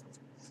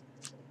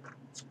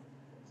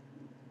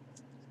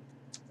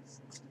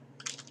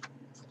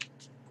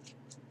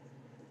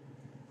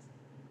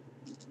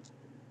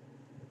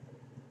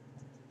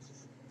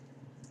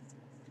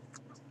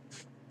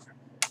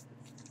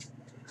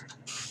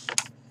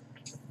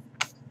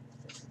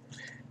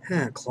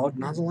 Clogged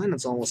nozzle and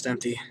it's almost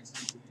empty.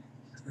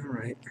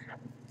 Alright.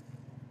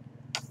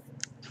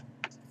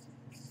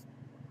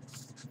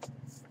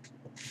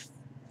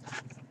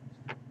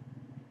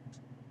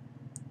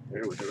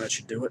 There we go, that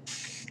should do it.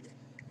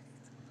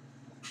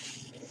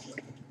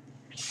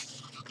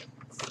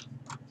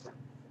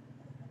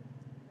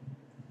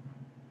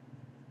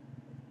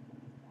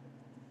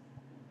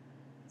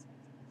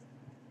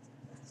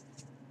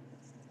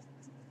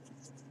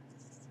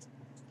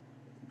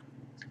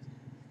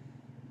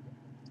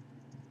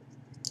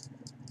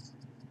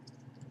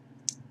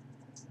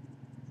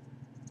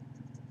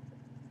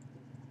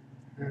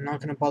 I'm not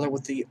going to bother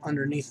with the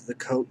underneath of the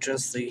coat,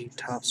 just the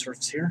top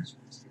surface here.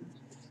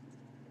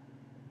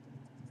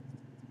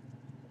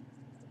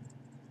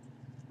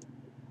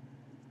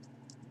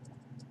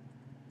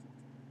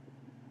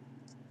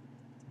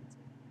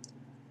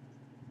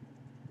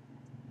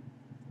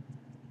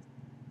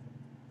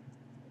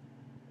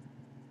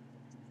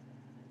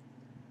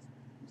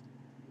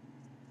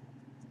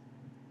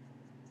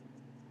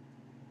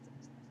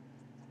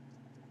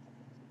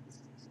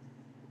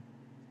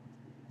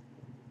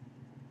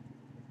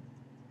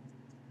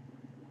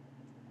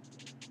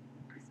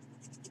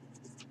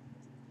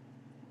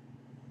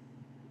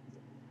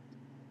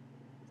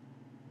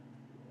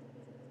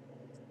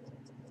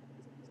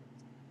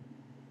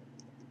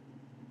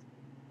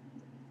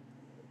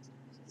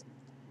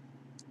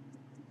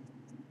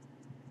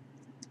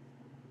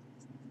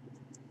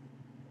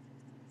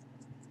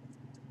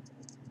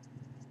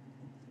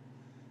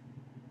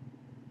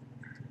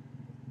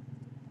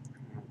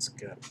 That's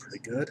good, pretty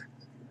good.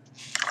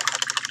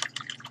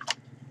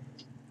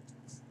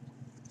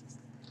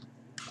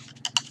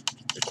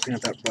 Clean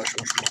up that brush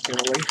much more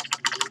thoroughly.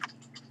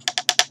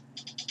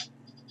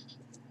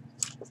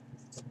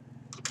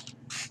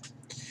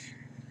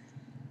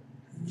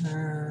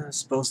 I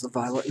suppose the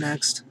violet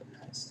next.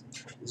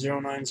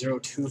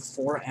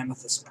 09024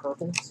 amethyst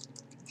purple.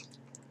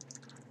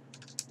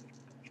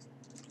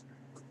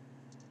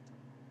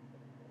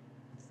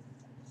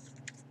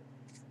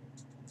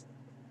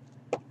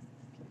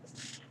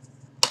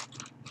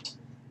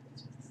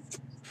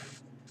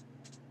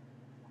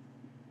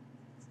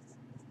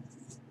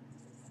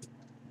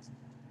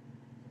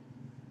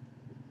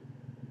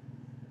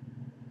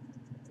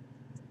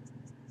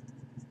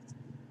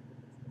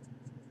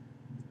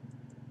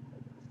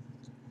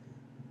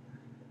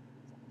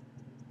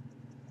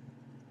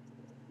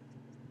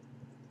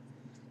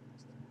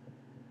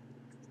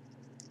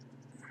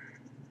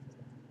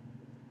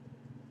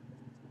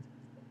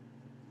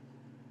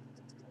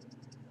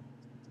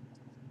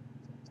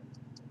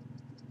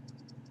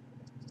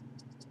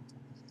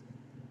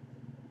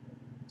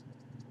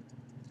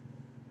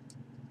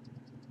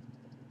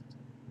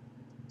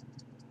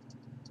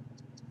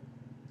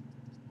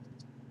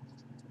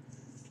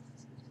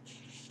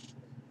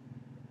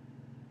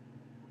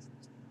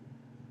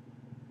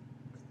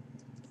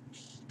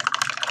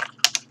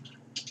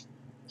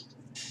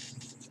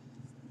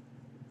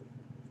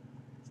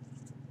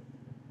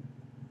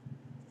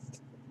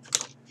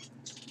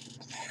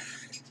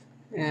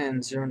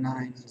 And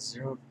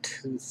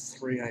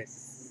 09023, I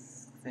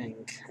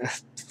think.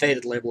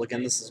 Faded label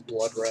again, this is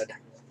blood red.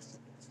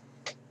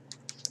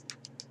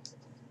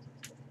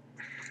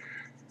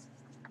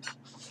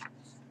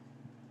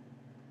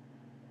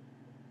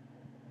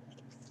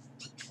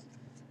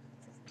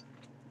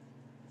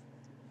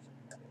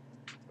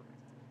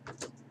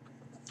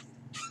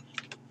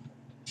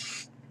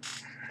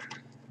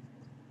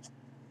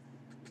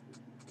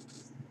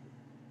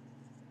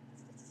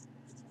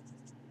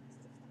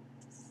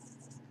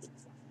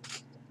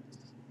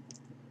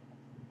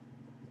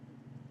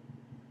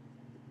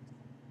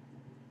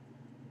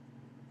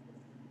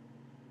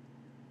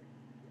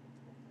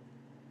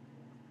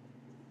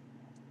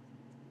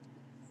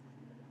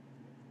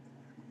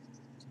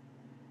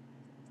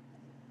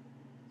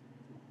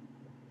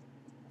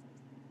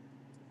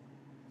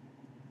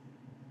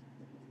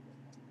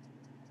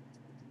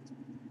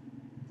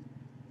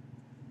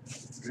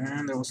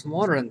 And there was some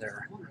water in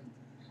there.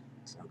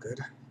 It's not good.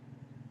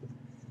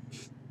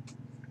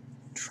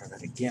 Try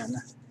that again.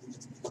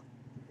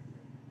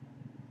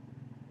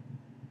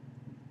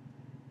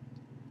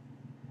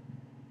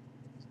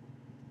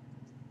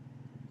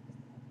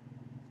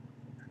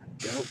 There we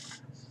go.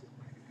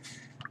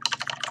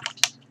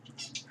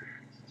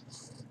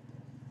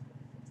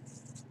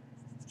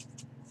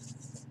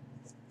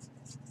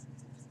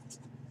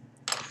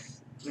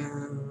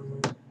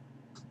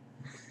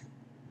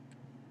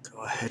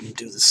 Go ahead and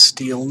do the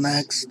steel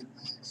next.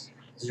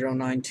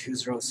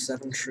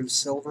 09207 true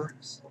silver.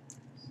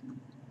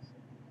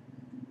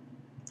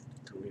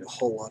 Don't need a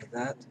whole lot of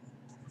that.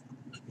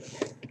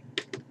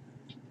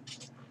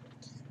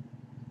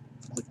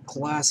 The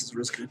glasses,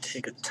 we're just going to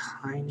take a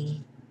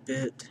tiny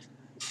bit.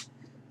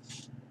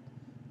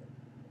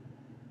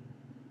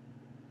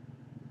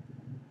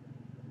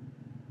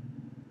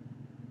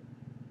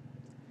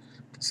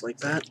 Just like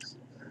that.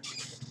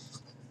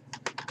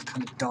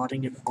 Kind of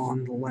dotting it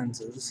on the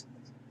lenses.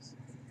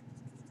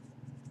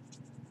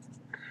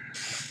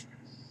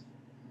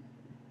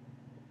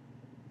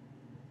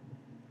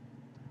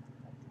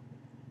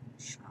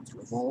 Shot's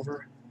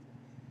revolver.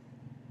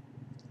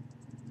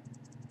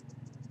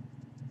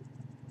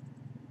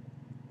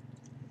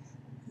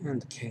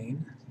 And the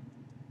cane. I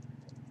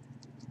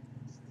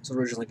was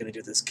originally going to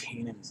do this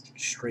cane in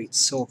straight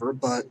silver,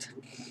 but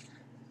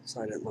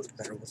decided it looked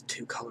better with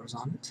two colors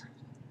on it.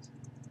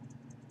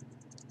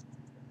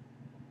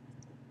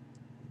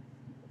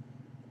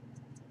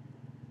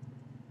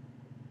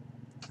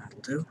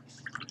 That'll do.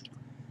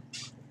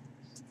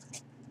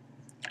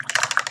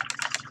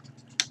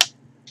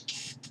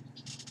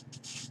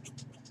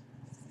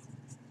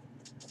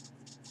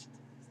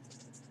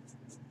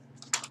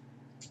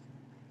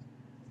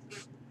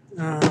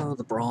 Oh,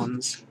 the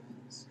bronze.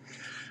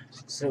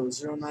 So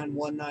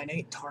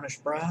 09198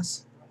 tarnished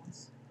brass.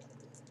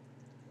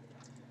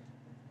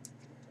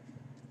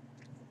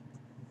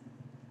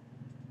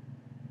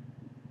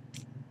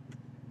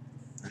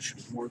 That should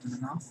be more than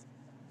enough.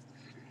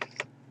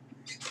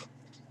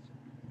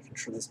 Making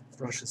sure this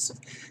brush is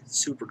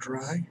super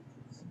dry.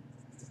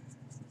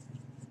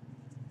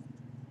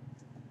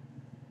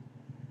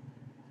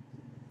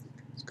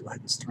 Let's go ahead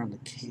and start on the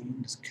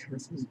cane, just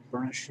carefully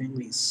brushing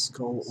the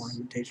skull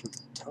ornamentation at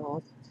the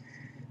top.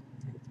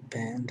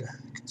 Band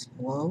just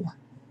below.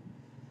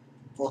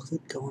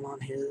 Bucket going on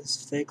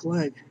his fake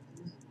leg.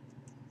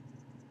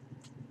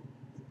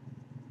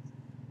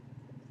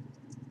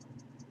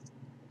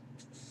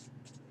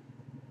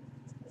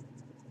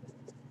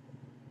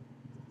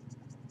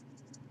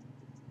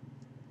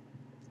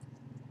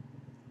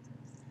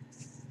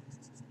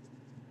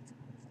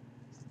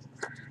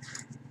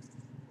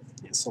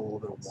 It's a little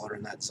bit of water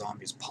in that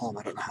zombie's palm.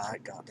 I don't know how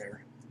it got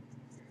there.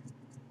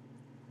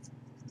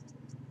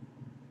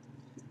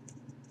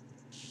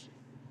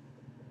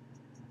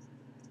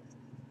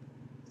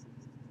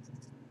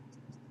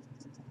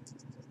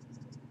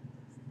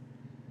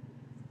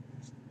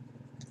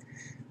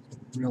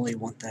 Really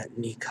want that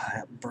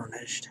kneecap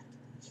burnished.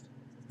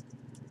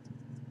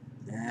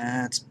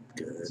 That's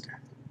good.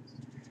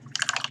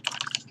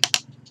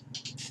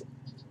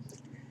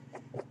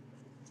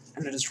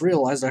 And I just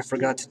realized I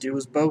forgot to do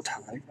his bow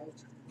tie.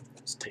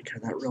 Let's take care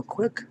of that real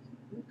quick.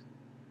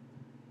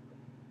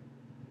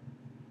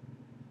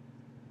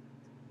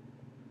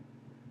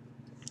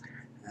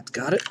 That's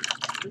got it.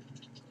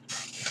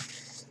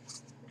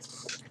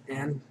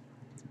 And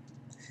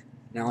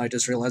now I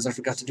just realized I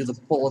forgot to do the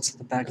bullets at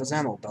the back of his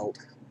ammo belt.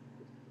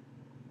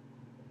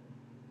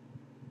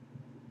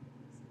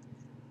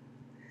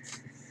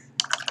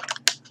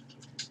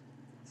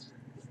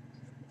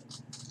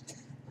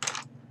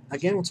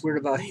 Again, what's weird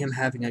about him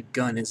having a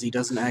gun is he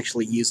doesn't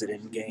actually use it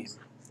in-game.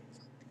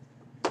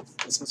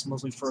 This is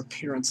mostly for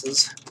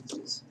appearances.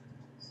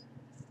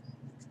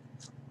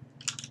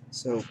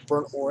 So,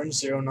 burnt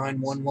orange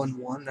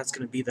 09111, that's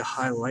going to be the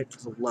highlight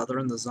for the leather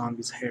and the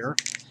zombie's hair.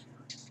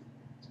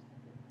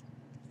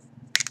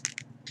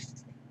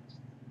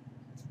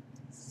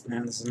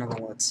 And this is another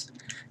one that's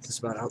just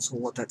about out, so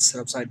we'll let that sit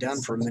upside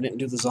down for a minute and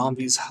do the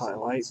zombie's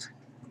highlight.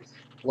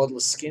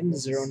 Bloodless skin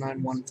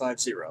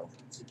 09150.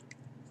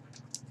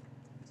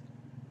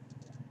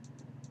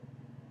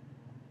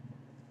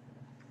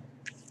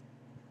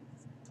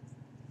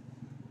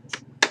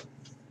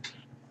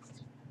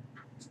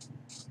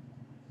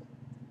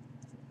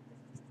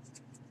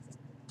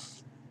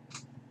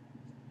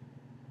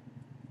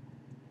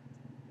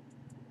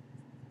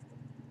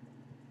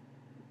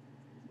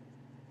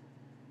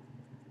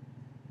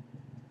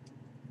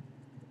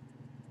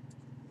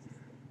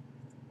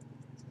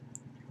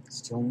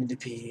 Still need to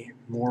be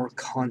more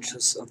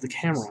conscious of the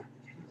camera.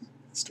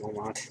 Still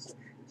not.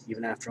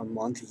 Even after a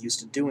month used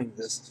to doing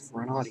this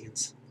for an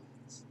audience.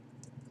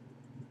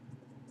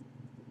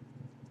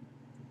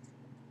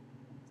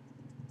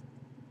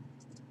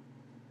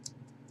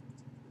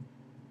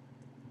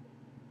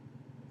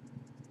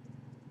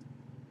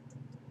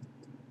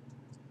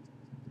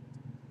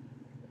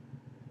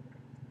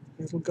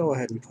 We'll go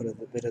ahead and put a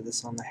bit of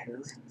this on the hair.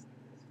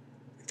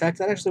 In fact,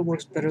 that actually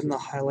works better than the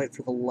highlight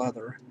for the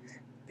leather,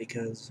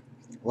 because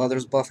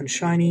leather's buff and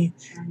shiny.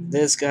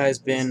 This guy's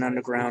been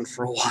underground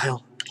for a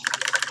while.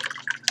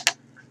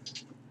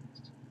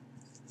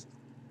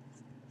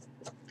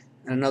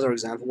 And another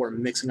example where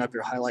mixing up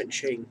your highlight and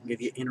shading can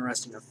give you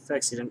interesting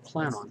effects you didn't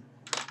plan on.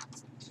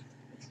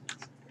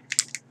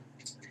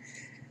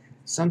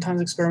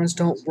 Sometimes experiments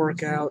don't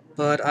work out,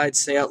 but I'd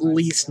say at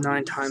least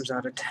 9 times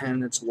out of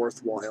 10 it's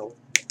worthwhile.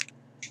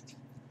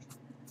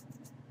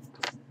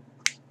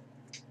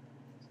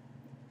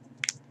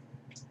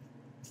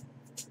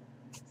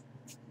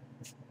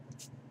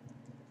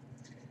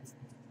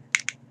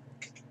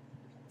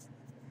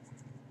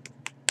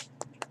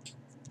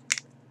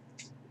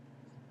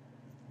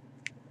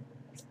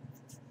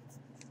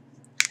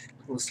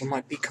 This one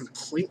might be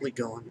completely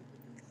gone.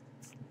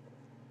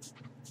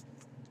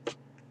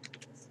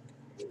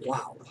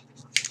 Wow.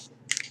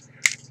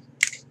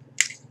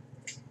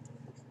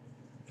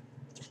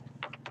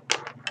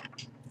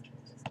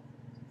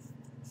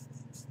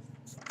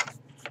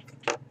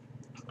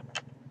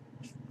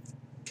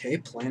 Okay,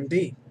 plan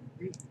B.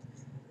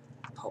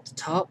 Pop the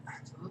top,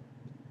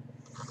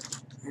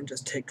 and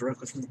just take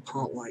directly from the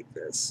pot like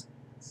this.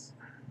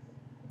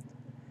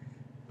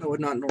 I would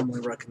not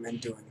normally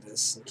recommend doing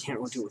this. You can't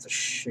really do it with a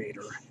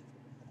shader.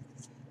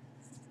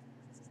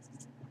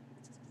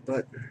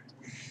 But,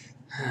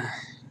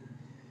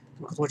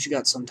 look with what you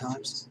got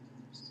sometimes.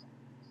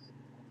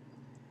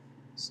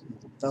 So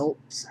the belt,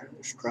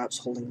 the straps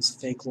holding his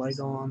fake leg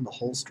on, the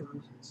holster,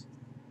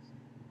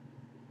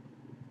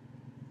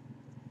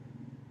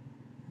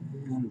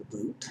 and the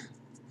boot.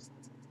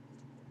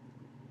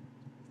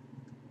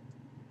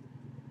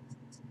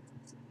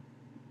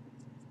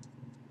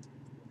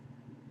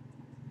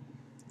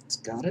 It's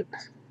got it.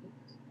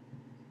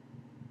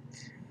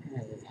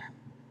 Okay.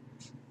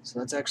 So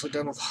that's actually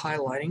done with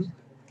highlighting.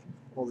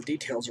 All the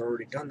details are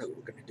already done that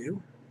we're going to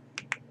do.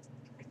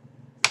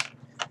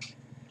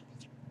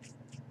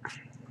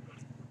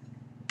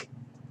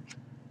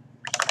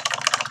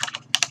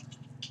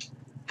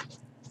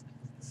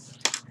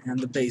 And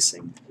the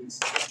basing.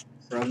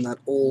 From that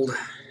old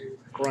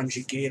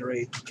grungy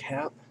Gatorade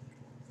cap.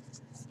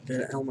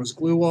 Bit of Elmer's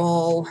glue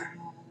all.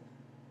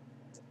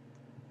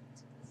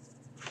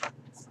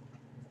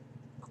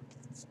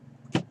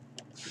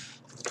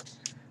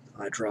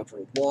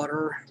 Eyedropper of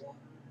water.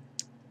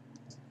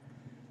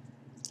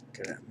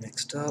 Get that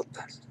mixed up.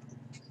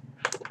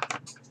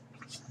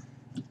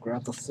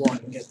 Grab the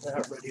flock and get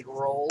that ready to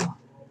roll.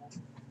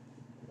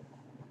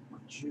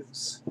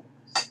 Juice.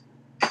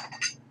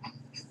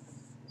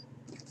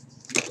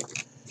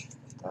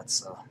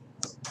 That's a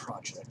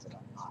project that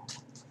I'm not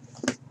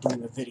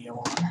doing a video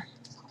on.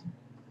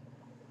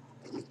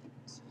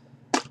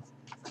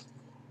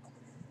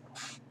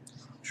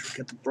 Should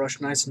get the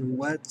brush nice and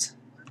wet.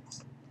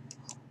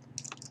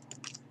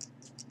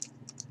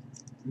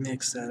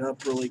 Mix that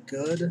up really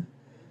good.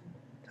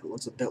 It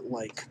looks a bit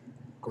like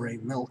gray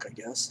milk, I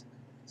guess.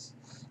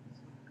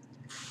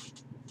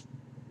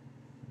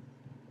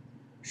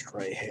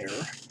 gray hair.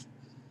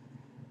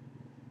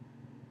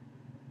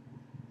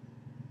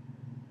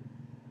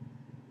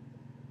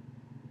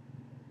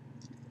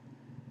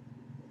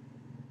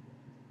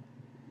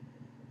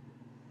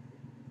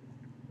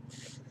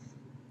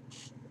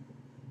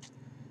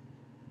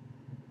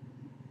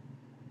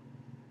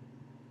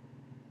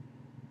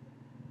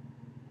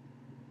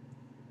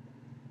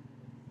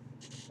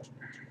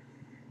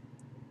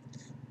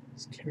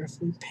 Just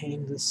carefully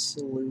painting this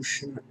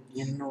solution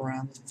in and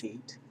around the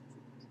feet.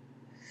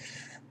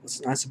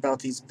 What's nice about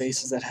these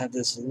bases that have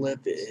this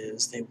lip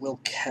is they will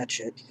catch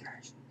it.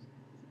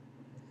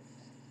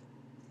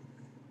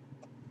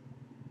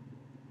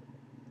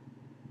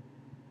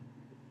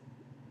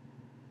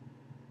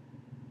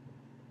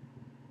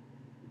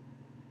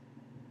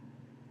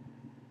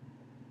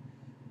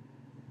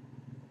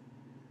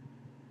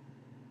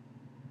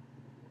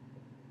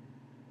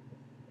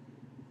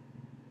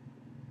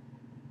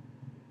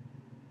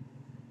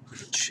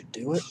 Should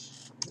do it.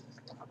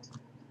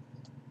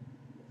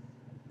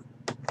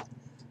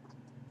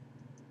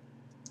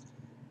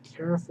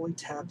 Carefully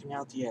tapping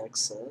out the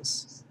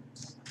excess.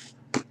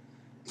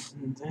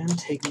 And then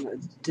taking a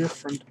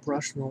different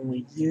brush than the one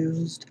we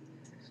used.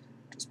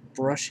 Just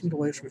brushing it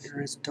away from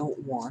areas I don't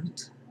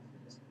want.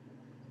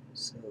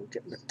 So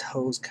getting the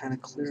toes kind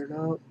of cleared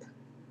up.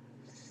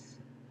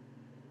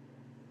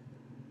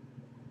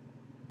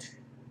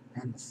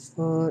 And the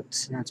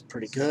foot, and that's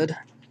pretty good.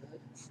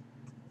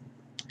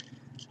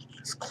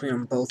 Let's clean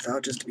them both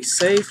out just to be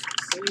safe.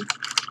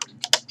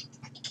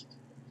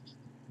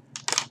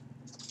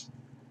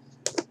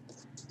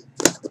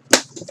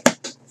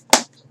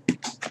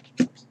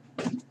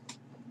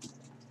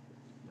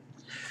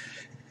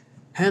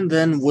 And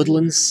then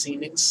Woodland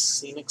Scenic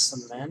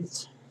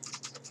Cement.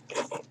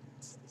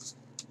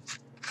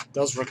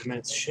 Does recommend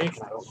it's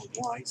shaken. I don't know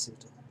why. It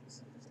seems to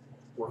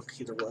work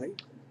either way.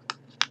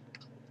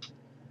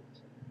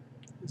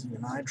 Using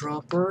an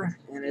eyedropper,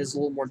 and it is a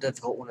little more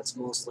difficult when it's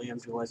mostly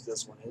empty like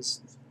this one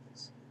is.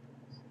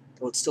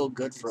 Though it's still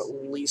good for at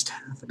least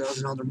half a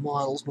dozen other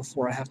models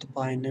before I have to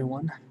buy a new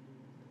one.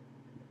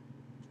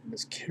 And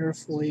just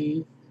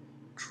carefully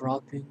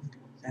dropping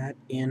that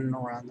in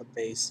around the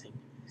basing.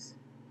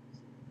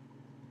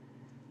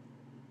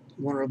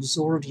 You want to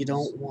absorb, you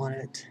don't want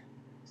it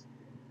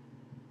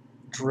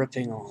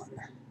dripping on.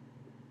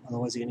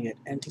 Otherwise you're going to get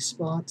empty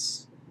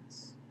spots.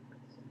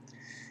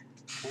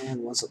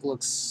 And once it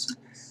looks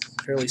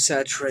fairly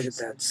saturated,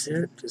 that's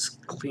it.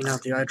 Just clean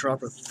out the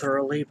eyedropper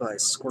thoroughly by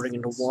squirting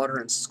into water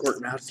and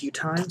squirting out a few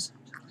times.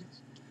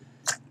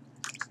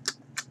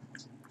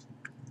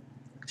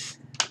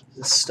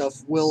 This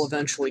stuff will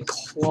eventually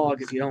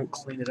clog if you don't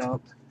clean it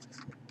up.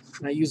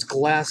 And I use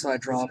glass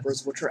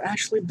eyedroppers, which are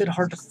actually a bit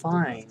hard to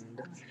find.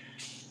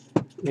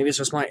 Maybe it's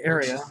just my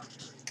area,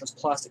 because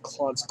plastic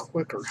clogs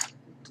quicker.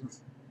 I'm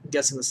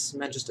guessing the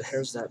cement just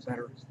adheres that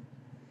better.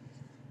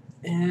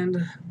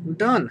 And I'm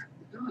done.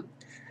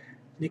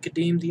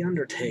 Nicodem the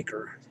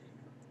Undertaker.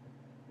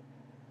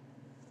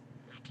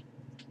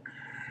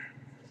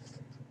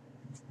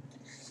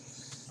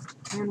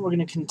 And we're going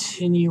to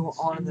continue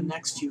on in the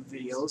next few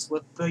videos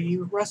with the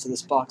rest of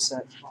this box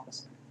set.